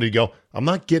for somebody to go, I'm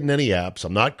not getting any apps.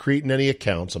 I'm not creating any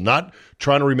accounts. I'm not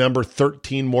trying to remember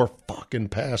 13 more fucking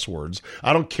passwords.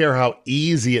 I don't care how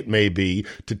easy it may be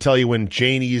to tell you when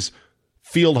Janie's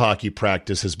field hockey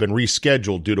practice has been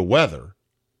rescheduled due to weather.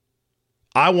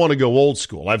 I want to go old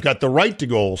school. I've got the right to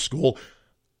go old school.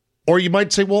 Or you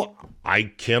might say, well, I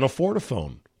can't afford a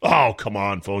phone. Oh, come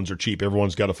on. Phones are cheap.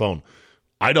 Everyone's got a phone.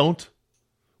 I don't.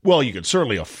 Well, you could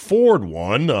certainly afford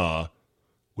one.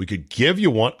 We could give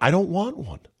you one. I don't want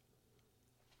one.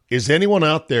 Is anyone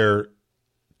out there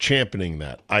championing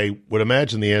that? I would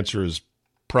imagine the answer is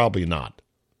probably not.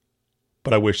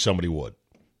 But I wish somebody would.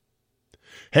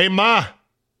 Hey, Ma,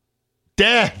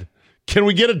 Dad, can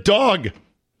we get a dog?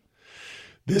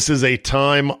 This is a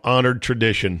time-honored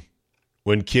tradition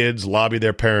when kids lobby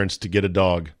their parents to get a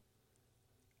dog.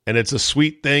 And it's a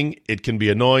sweet thing. It can be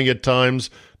annoying at times.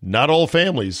 Not all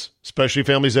families, especially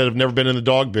families that have never been in the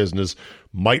dog business,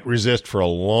 might resist for a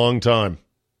long time.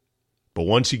 But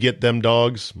once you get them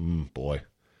dogs, boy,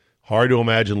 hard to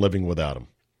imagine living without them.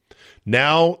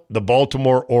 Now the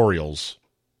Baltimore Orioles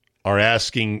are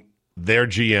asking their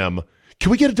GM,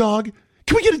 can we get a dog?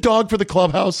 Can we get a dog for the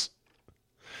clubhouse?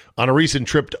 On a recent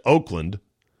trip to Oakland,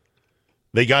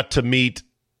 they got to meet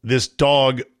this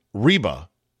dog, Reba,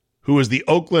 who is the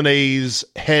Oakland A's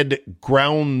head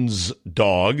grounds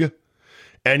dog.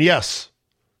 And yes,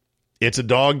 it's a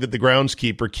dog that the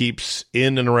groundskeeper keeps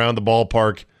in and around the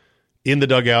ballpark, in the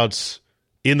dugouts,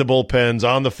 in the bullpens,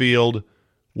 on the field,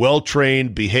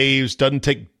 well-trained, behaves, doesn't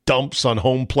take dumps on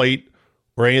home plate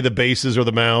or any of the bases or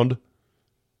the mound.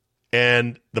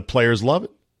 And the players love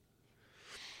it.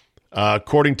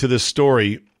 According to this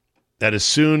story, that as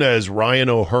soon as Ryan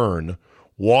O'Hearn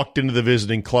walked into the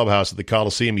visiting clubhouse at the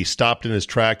Coliseum, he stopped in his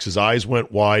tracks, his eyes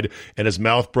went wide, and his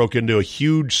mouth broke into a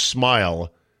huge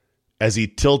smile as he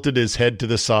tilted his head to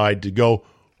the side to go,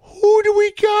 who do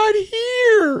we got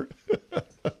here?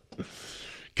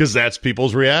 Because that's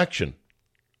people's reaction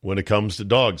when it comes to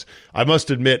dogs. I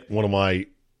must admit, one of my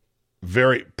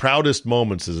very proudest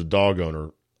moments as a dog owner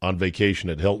on vacation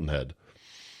at Hilton Head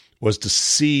was to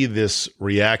see this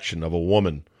reaction of a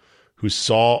woman who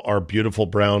saw our beautiful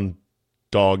brown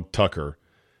dog Tucker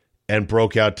and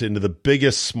broke out into the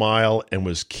biggest smile and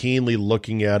was keenly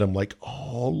looking at him like,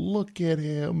 oh, look at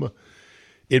him.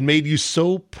 It made you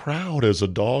so proud as a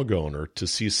dog owner to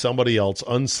see somebody else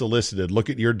unsolicited look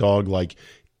at your dog like,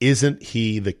 isn't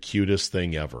he the cutest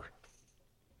thing ever?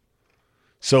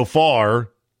 So far,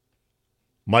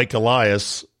 Mike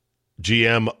Elias,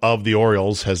 GM of the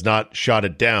Orioles, has not shot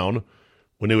it down.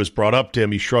 When it was brought up to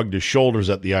him, he shrugged his shoulders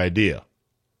at the idea.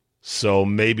 So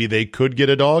maybe they could get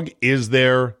a dog. Is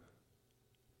there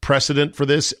precedent for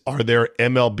this? Are there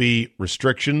MLB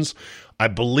restrictions? I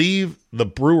believe the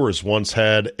Brewers once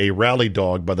had a rally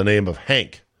dog by the name of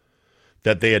Hank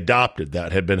that they adopted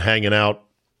that had been hanging out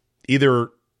either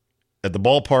at the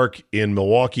ballpark in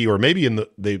Milwaukee or maybe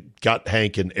they got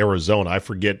Hank in Arizona. I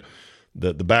forget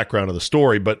the background of the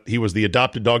story, but he was the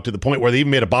adopted dog to the point where they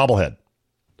even made a bobblehead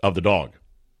of the dog.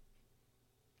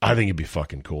 I think it'd be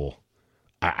fucking cool.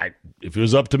 If it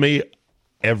was up to me,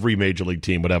 every major league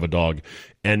team would have a dog.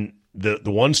 And the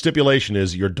one stipulation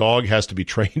is your dog has to be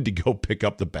trained to go pick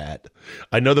up the bat.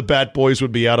 I know the bat boys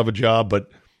would be out of a job,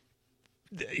 but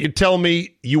you tell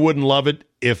me you wouldn't love it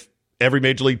if every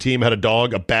major league team had a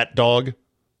dog, a bat dog,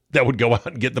 that would go out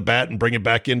and get the bat and bring it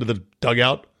back into the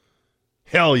dugout?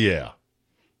 Hell yeah.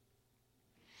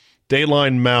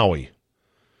 Dayline Maui.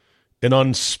 An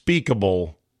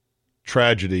unspeakable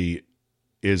tragedy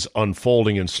is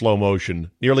unfolding in slow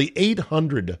motion. Nearly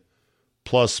 800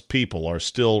 plus people are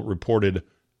still reported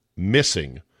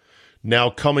missing. Now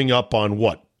coming up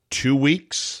on 2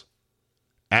 weeks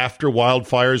after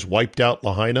wildfires wiped out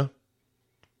Lahaina?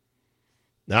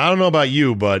 Now, I don't know about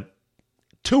you, but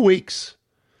 2 weeks.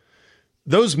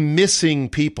 Those missing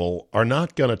people are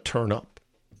not going to turn up.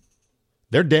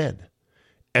 They're dead.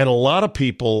 And a lot of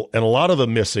people, and a lot of the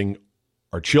missing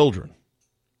are children,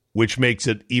 which makes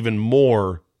it even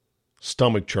more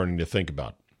stomach-churning to think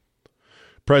about.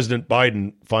 President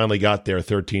Biden finally got there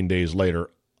 13 days later.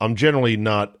 I'm generally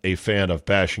not a fan of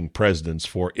bashing presidents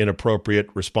for inappropriate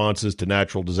responses to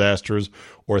natural disasters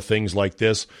or things like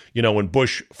this. You know, when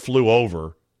Bush flew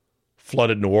over,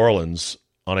 flooded New Orleans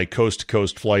on a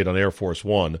coast-to-coast flight on Air Force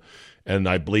One, and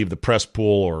I believe the press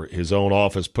pool or his own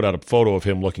office put out a photo of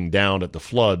him looking down at the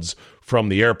floods from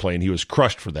the airplane. He was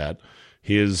crushed for that.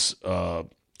 His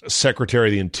Secretary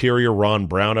of the Interior, Ron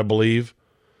Brown, I believe,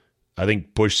 I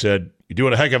think Bush said, "You're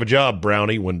doing a heck of a job,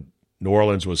 Brownie," when New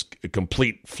Orleans was a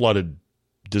complete flooded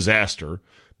disaster.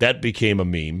 That became a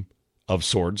meme of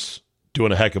sorts.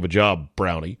 Doing a heck of a job,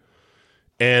 Brownie.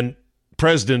 And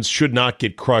presidents should not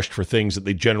get crushed for things that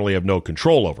they generally have no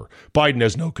control over. Biden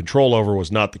has no control over,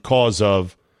 was not the cause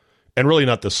of, and really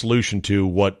not the solution to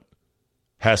what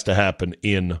has to happen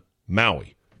in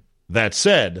Maui. That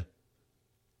said,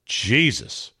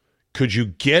 Jesus, could you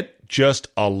get just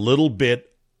a little bit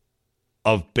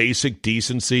of basic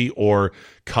decency or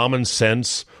common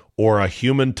sense or a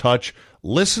human touch?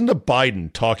 Listen to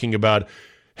Biden talking about,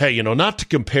 hey, you know, not to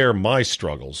compare my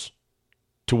struggles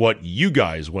to what you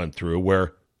guys went through,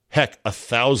 where, heck,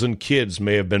 1,000 kids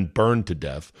may have been burned to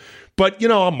death. But, you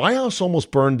know, my house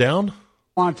almost burned down.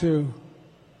 I want to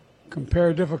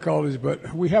compare difficulties,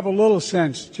 but we have a little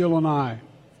sense, Jill and I,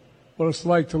 what it's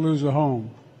like to lose a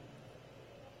home.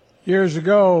 Years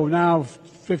ago, now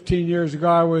 15 years ago,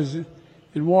 I was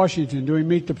in Washington doing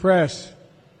Meet the Press.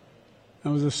 It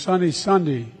was a sunny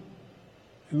Sunday,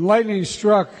 and lightning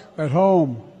struck at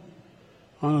home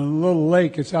on a little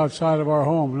lake that's outside of our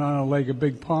home, not a lake, a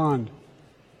big pond,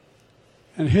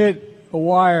 and hit a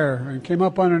wire and came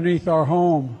up underneath our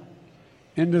home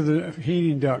into the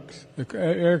heating ducts, the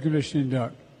air conditioning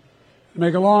duct. To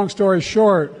make a long story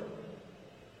short,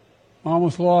 I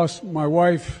almost lost my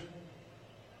wife,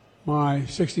 my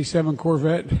 67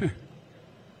 Corvette,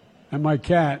 and my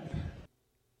cat.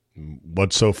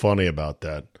 What's so funny about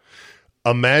that?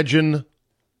 Imagine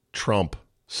Trump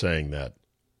saying that.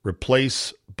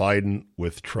 Replace Biden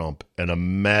with Trump, and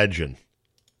imagine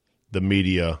the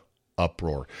media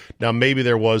uproar. Now, maybe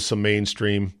there was some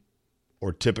mainstream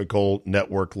or typical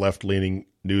network left-leaning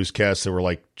newscasts that were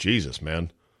like, Jesus,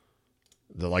 man.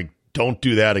 They're like, don't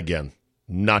do that again.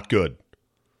 Not good.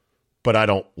 But I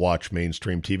don't watch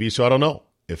mainstream TV, so I don't know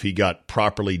if he got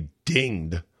properly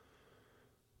dinged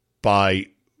by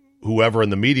whoever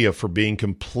in the media for being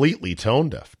completely tone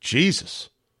deaf. Jesus.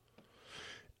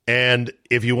 And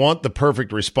if you want the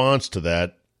perfect response to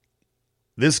that,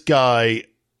 this guy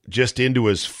just into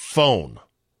his phone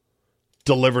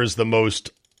delivers the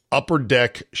most upper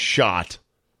deck shot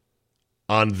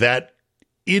on that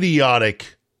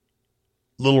idiotic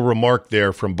little remark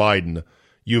there from Biden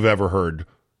you've ever heard.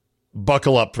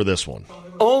 Buckle up for this one.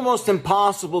 Almost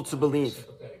impossible to believe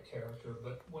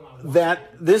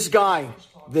that this guy,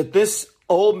 that this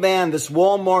old man, this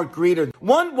Walmart greeter,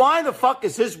 why the fuck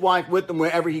is his wife with him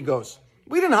wherever he goes?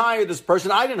 We didn't hire this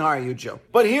person. I didn't hire you, Joe.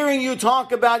 But hearing you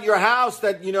talk about your house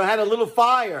that, you know, had a little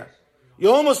fire,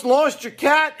 you almost lost your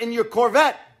cat and your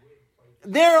Corvette.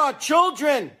 There are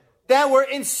children that were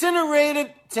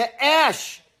incinerated to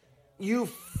ash. You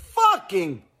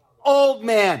fucking old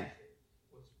man.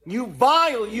 You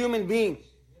vile human being.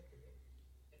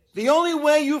 The only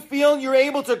way you feel you're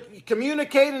able to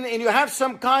communicate and you have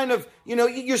some kind of, you know,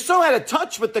 you're so out of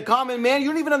touch with the common man, you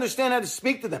don't even understand how to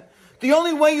speak to them. The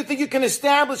only way you think you can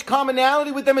establish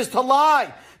commonality with them is to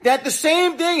lie. That the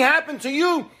same thing happened to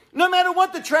you, no matter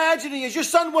what the tragedy is. Your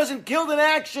son wasn't killed in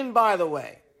action, by the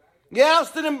way. Your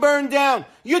house didn't burn down.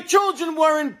 Your children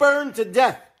weren't burned to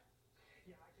death.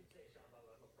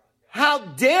 How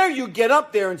dare you get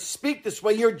up there and speak this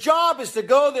way? Your job is to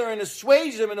go there and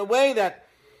assuage them in a way that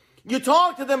you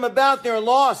talk to them about their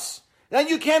loss, that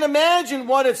you can't imagine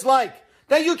what it's like,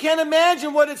 that you can't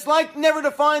imagine what it's like never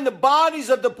to find the bodies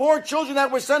of the poor children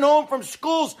that were sent home from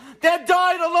schools that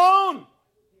died alone.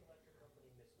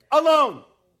 Alone.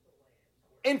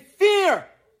 In fear,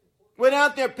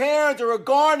 without their parent or a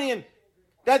guardian,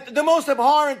 that the most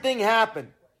abhorrent thing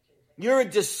happened. You're a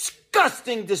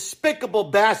disgusting, despicable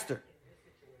bastard.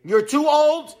 You're too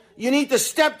old. You need to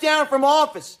step down from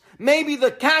office. Maybe the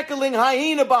cackling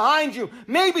hyena behind you,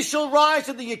 maybe she'll rise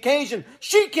to the occasion.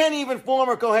 She can't even form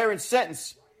a coherent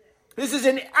sentence. This is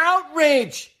an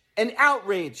outrage. An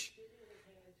outrage.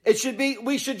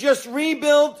 We should just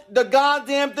rebuild the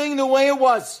goddamn thing the way it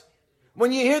was.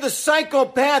 When you hear the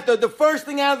psychopath, the first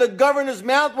thing out of the governor's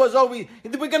mouth was, we're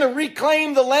going to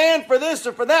reclaim the land for this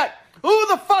or for that. Who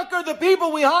the fuck are the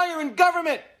people we hire in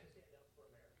government?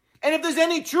 And if there's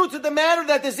any truth to the matter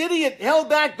that this idiot held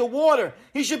back the water,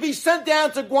 he should be sent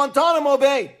down to Guantanamo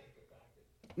Bay,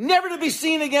 never to be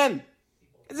seen again.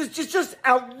 It's just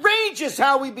outrageous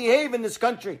how we behave in this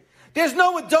country. There's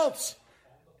no adults.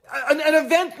 An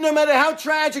event, no matter how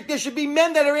tragic, there should be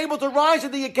men that are able to rise to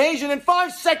the occasion. In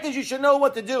 5 seconds, you should know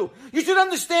what to do. You should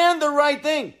understand the right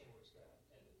thing.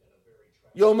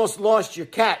 You almost lost your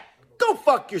cat. Go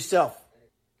fuck yourself.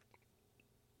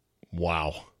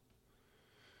 Wow.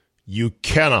 You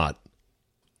cannot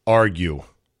argue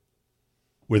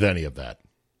with any of that.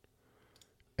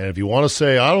 And if you want to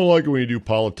say, I don't like it when you do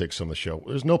politics on the show,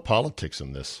 there's no politics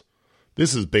in this.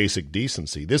 This is basic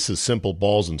decency. This is simple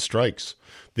balls and strikes.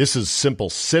 This is simple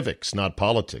civics, not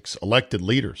politics. Elected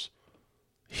leaders.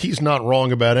 He's not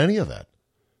wrong about any of that.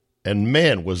 And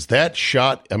man, was that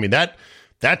shot, I mean,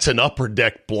 that's an upper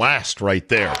deck blast right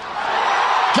there.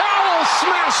 Gallo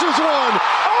smashes one.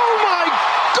 Oh my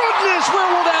goodness, where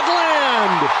will that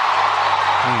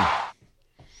land?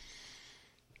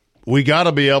 We got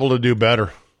to be able to do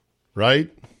better, right?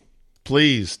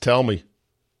 Please tell me.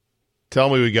 Tell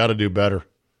me we got to do better.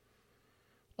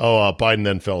 Oh, Biden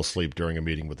then fell asleep during a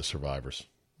meeting with the survivors.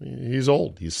 He's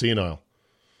old. He's senile.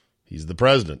 He's the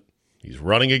president. He's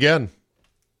running again.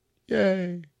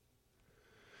 Yay.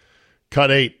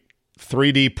 Cut 8.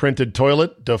 3D printed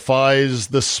toilet defies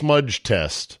the smudge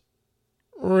test.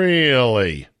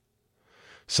 Really?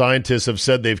 Scientists have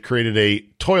said they've created a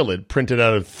toilet printed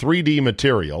out of 3D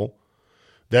material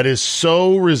that is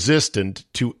so resistant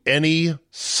to any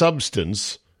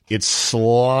substance, it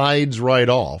slides right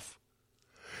off,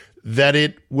 that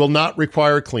it will not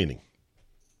require cleaning.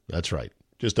 That's right.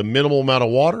 Just a minimal amount of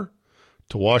water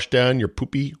to wash down your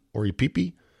poopy or your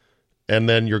pee-pee, and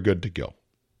then you're good to go.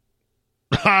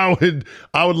 I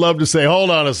would love to say, hold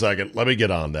on a second. Let me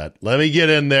get on that. Let me get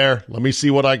in there. Let me see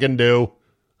what I can do.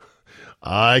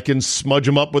 I can smudge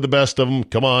them up with the best of them.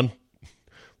 Come on.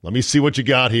 Let me see what you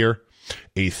got here.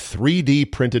 A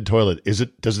 3D printed toilet. Does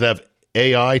it have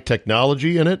AI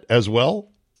technology in it as well?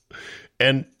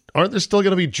 And aren't there still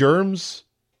going to be germs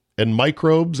and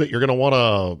microbes that you're going to want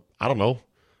to, I don't know,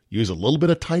 use a little bit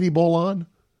of Tidy Bowl on?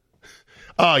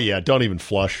 Oh, yeah, don't even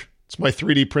flush. It's my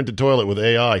 3D printed toilet with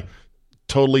AI.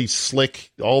 Totally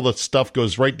slick. All the stuff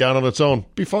goes right down on its own.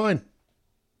 Be fine.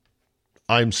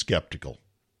 I'm skeptical.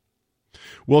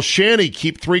 Will Shanny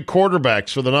keep 3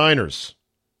 quarterbacks for the Niners?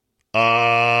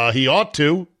 He ought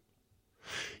to.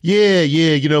 Yeah.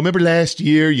 You know, remember last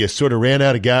year you sort of ran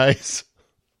out of guys?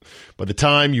 By the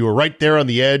time you were right there on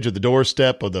the edge of the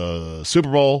doorstep of the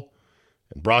Super Bowl,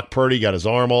 and Brock Purdy got his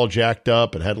arm all jacked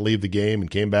up and had to leave the game and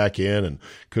came back in and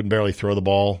couldn't barely throw the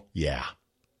ball. Yeah,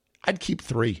 I'd keep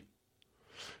 3.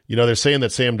 You know, they're saying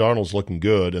that Sam Darnold's looking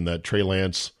good and that Trey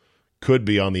Lance could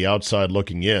be on the outside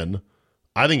looking in.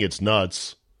 I think it's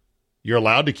nuts. You're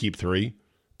allowed to keep 3.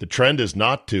 The trend is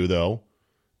not to, though.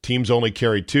 Teams only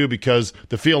carry 2 because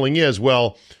the feeling is,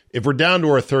 well, if we're down to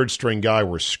our third-string guy,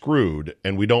 we're screwed,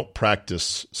 and we don't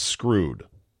practice screwed.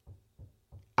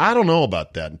 I don't know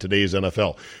about that in today's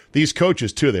NFL. These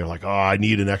coaches, too, they're like, oh, I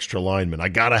need an extra lineman. I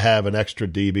got to have an extra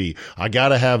DB. I got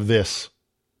to have this.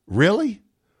 Really?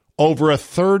 Over a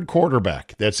third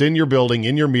quarterback that's in your building,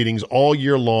 in your meetings all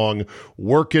year long,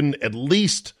 working at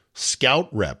least scout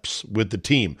reps with the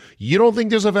team. You don't think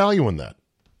there's a value in that?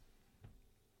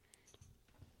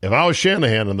 If I was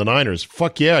Shanahan and the Niners,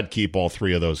 fuck yeah, I'd keep all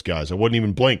 3 of those guys. I wouldn't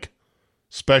even blink,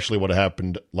 especially what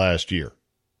happened last year.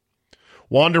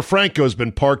 Wander Franco's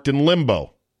been parked in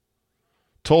limbo.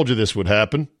 Told you this would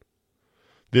happen.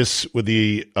 This with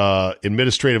the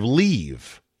administrative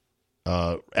leave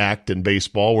act in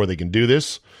baseball where they can do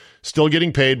this. Still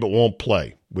getting paid but won't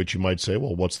play, which you might say,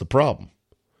 well, what's the problem?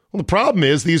 Well, the problem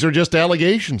is these are just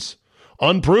allegations.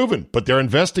 Unproven, but they're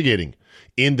investigating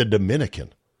in the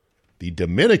Dominican. The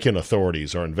Dominican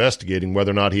authorities are investigating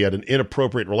whether or not he had an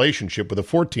inappropriate relationship with a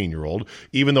 14-year-old,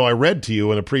 even though I read to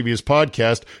you in a previous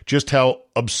podcast just how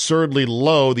absurdly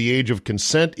low the age of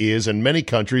consent is in many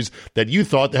countries that you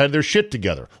thought had their shit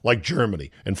together, like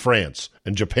Germany and France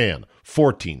and Japan.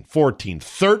 14,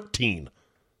 13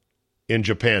 in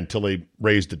Japan till they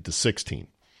raised it to 16.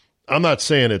 I'm not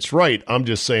saying it's right. I'm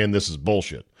just saying this is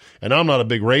bullshit. And I'm not a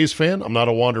big Rays fan. I'm not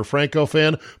a Wander Franco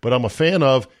fan, but I'm a fan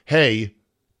of, hey,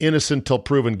 innocent till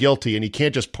proven guilty, and you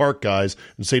can't just park guys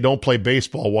and say don't play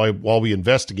baseball while we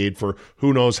investigate for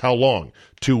who knows how long.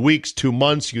 2 weeks, 2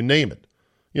 months, you name it.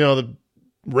 You know, the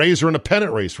Rays are in a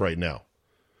pennant race right now.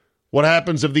 What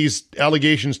happens if these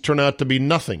allegations turn out to be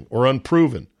nothing or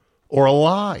unproven or a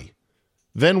lie?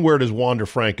 Then where does Wander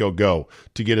Franco go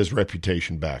to get his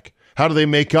reputation back? How do they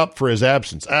make up for his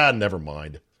absence? Never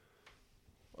mind.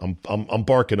 I'm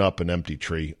barking up an empty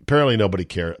tree. Apparently nobody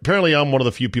cares. Apparently I'm one of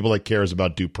the few people that cares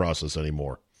about due process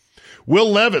anymore.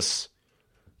 Will Levis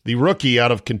the rookie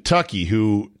out of Kentucky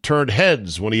who turned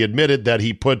heads when he admitted that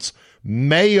he puts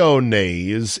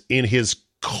mayonnaise in his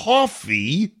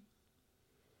coffee,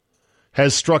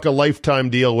 has struck a lifetime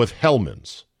deal with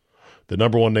Hellmann's, the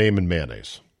number one name in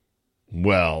mayonnaise.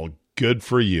 Well, good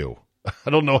for you.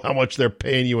 I don't know how much they're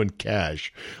paying you in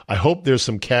cash. I hope there's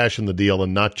some cash in the deal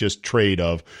and not just trade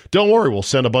of, don't worry, we'll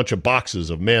send a bunch of boxes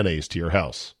of mayonnaise to your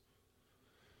house.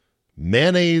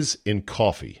 Mayonnaise in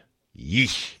coffee.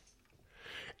 Yeesh.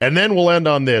 And then we'll end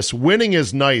on this. Winning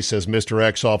is nice, as Mr.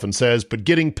 X often says, but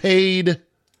getting paid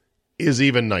is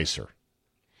even nicer.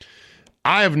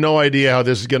 I have no idea how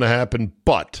this is going to happen,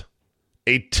 but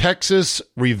a Texas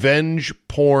revenge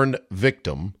porn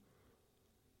victim,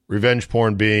 revenge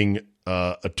porn being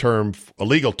a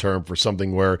legal term for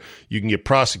something where you can get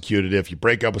prosecuted if you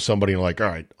break up with somebody and you're like, all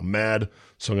right, I'm mad,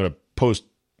 so I'm going to post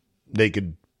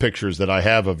naked pictures that I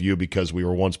have of you because we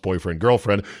were once boyfriend,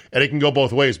 girlfriend. And it can go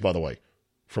both ways, by the way,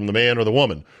 from the man or the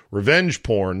woman. Revenge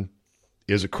porn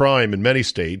is a crime in many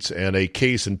states, and a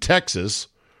case in Texas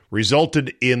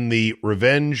resulted in the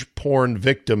revenge porn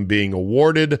victim being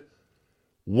awarded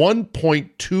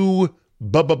 $1.2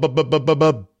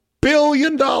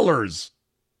 billion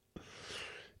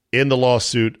in the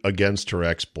lawsuit against her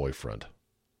ex-boyfriend.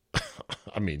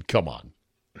 I mean, come on.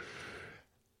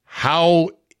 How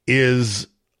is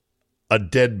a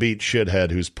deadbeat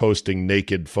shithead who's posting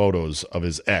naked photos of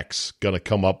his ex going to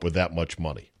come up with that much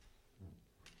money?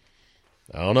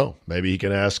 I don't know. Maybe he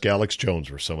can ask Alex Jones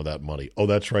for some of that money. Oh,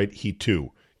 that's right. He,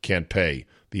 too, can't pay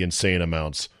the insane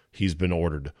amounts he's been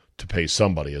ordered to pay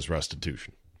somebody as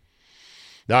restitution.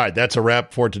 All right, that's a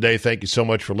wrap for today. Thank you so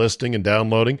much for listening and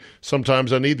downloading.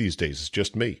 Sometimes I need these days. It's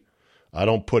just me. I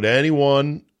don't put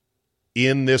anyone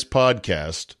in this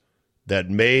podcast that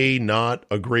may not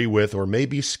agree with or may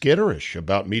be skitterish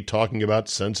about me talking about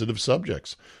sensitive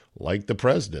subjects like the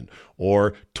president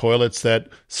or toilets that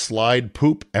slide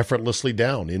poop effortlessly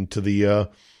down into the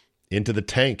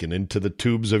tank and into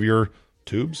the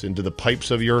into the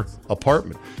pipes of your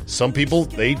apartment. Some people,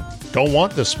 they don't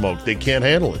want the smoke. They can't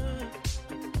handle it.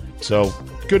 So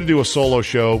good to do a solo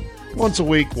show once a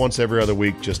week, once every other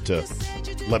week, just to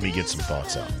let me get some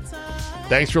thoughts out.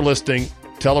 Thanks for listening.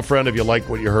 Tell a friend if you like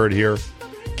what you heard here.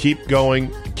 Keep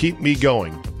going. Keep me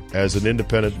going as an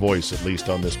independent voice, at least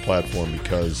on this platform,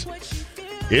 because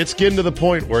it's getting to the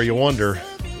point where you wonder,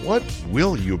 what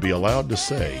will you be allowed to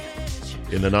say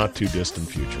in the not-too-distant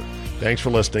future? Thanks for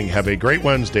listening. Have a great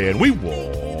Wednesday, and we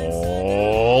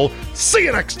will see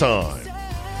you next time.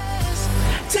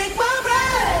 Take my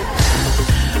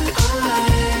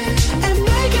and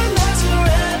make it last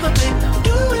forever, babe.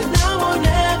 Do it now or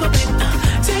never, babe.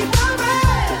 Take my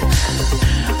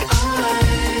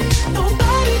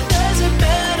nobody does it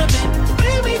better, babe.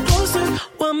 Bring me closer,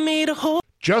 want me to hold.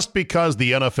 Just because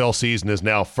the NFL season is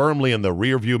now firmly in the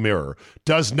rearview mirror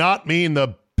does not mean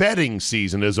the betting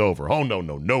season is over. Oh, no,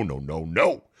 no, no, no, no,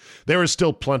 no. There is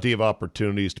still plenty of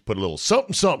opportunities to put a little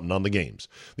something on the games.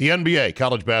 The NBA,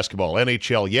 college basketball,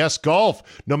 NHL, yes, golf.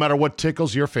 No matter what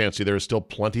tickles your fancy, there is still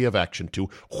plenty of action to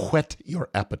whet your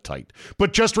appetite.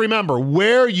 But just remember,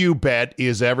 where you bet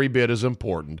is every bit as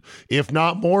important, if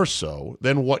not more so,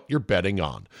 than what you're betting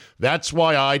on. That's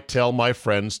why I tell my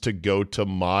friends to go to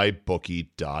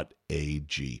mybookie.ag.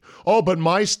 Oh, but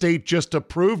my state just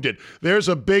approved it. There's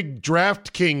a big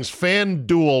DraftKings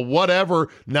FanDuel, whatever.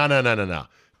 No.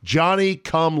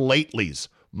 Johnny-come-latelys.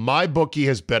 MyBookie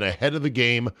has been ahead of the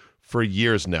game for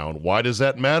years now. And why does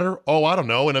that matter? Oh, I don't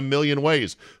know, in a million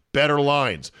ways. Better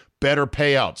lines, better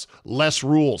payouts, less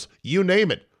rules, you name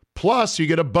it. Plus, you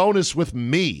get a bonus with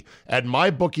me at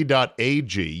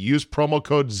mybookie.ag. Use promo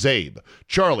code ZABE,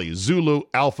 Charlie, Zulu,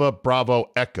 Alpha, Bravo,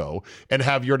 Echo, and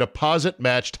have your deposit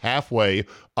matched halfway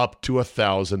up to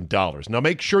 $1,000. Now,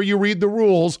 make sure you read the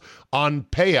rules on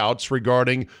payouts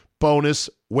regarding bonus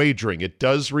wagering. It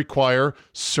does require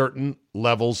certain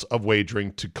levels of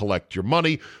wagering to collect your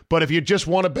money, but if you just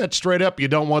want to bet straight up, you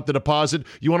don't want the deposit,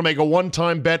 you want to make a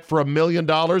one-time bet for $1 million,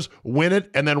 win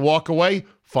it, and then walk away,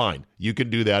 fine. You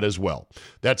can do that as well.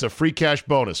 That's a free cash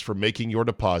bonus for making your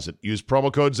deposit. Use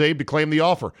promo code ZABE to claim the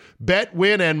offer. Bet,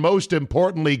 win, and most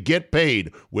importantly, get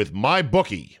paid with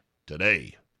MyBookie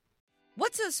today.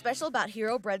 What's so special about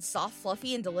Hero Bread's soft,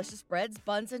 fluffy, and delicious breads,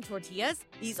 buns, and tortillas?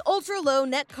 These ultra-low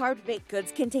net-carb baked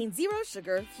goods contain zero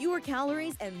sugar, fewer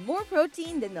calories, and more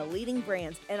protein than the leading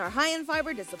brands, and are high in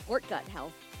fiber to support gut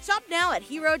health. Shop now at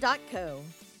Hero.co.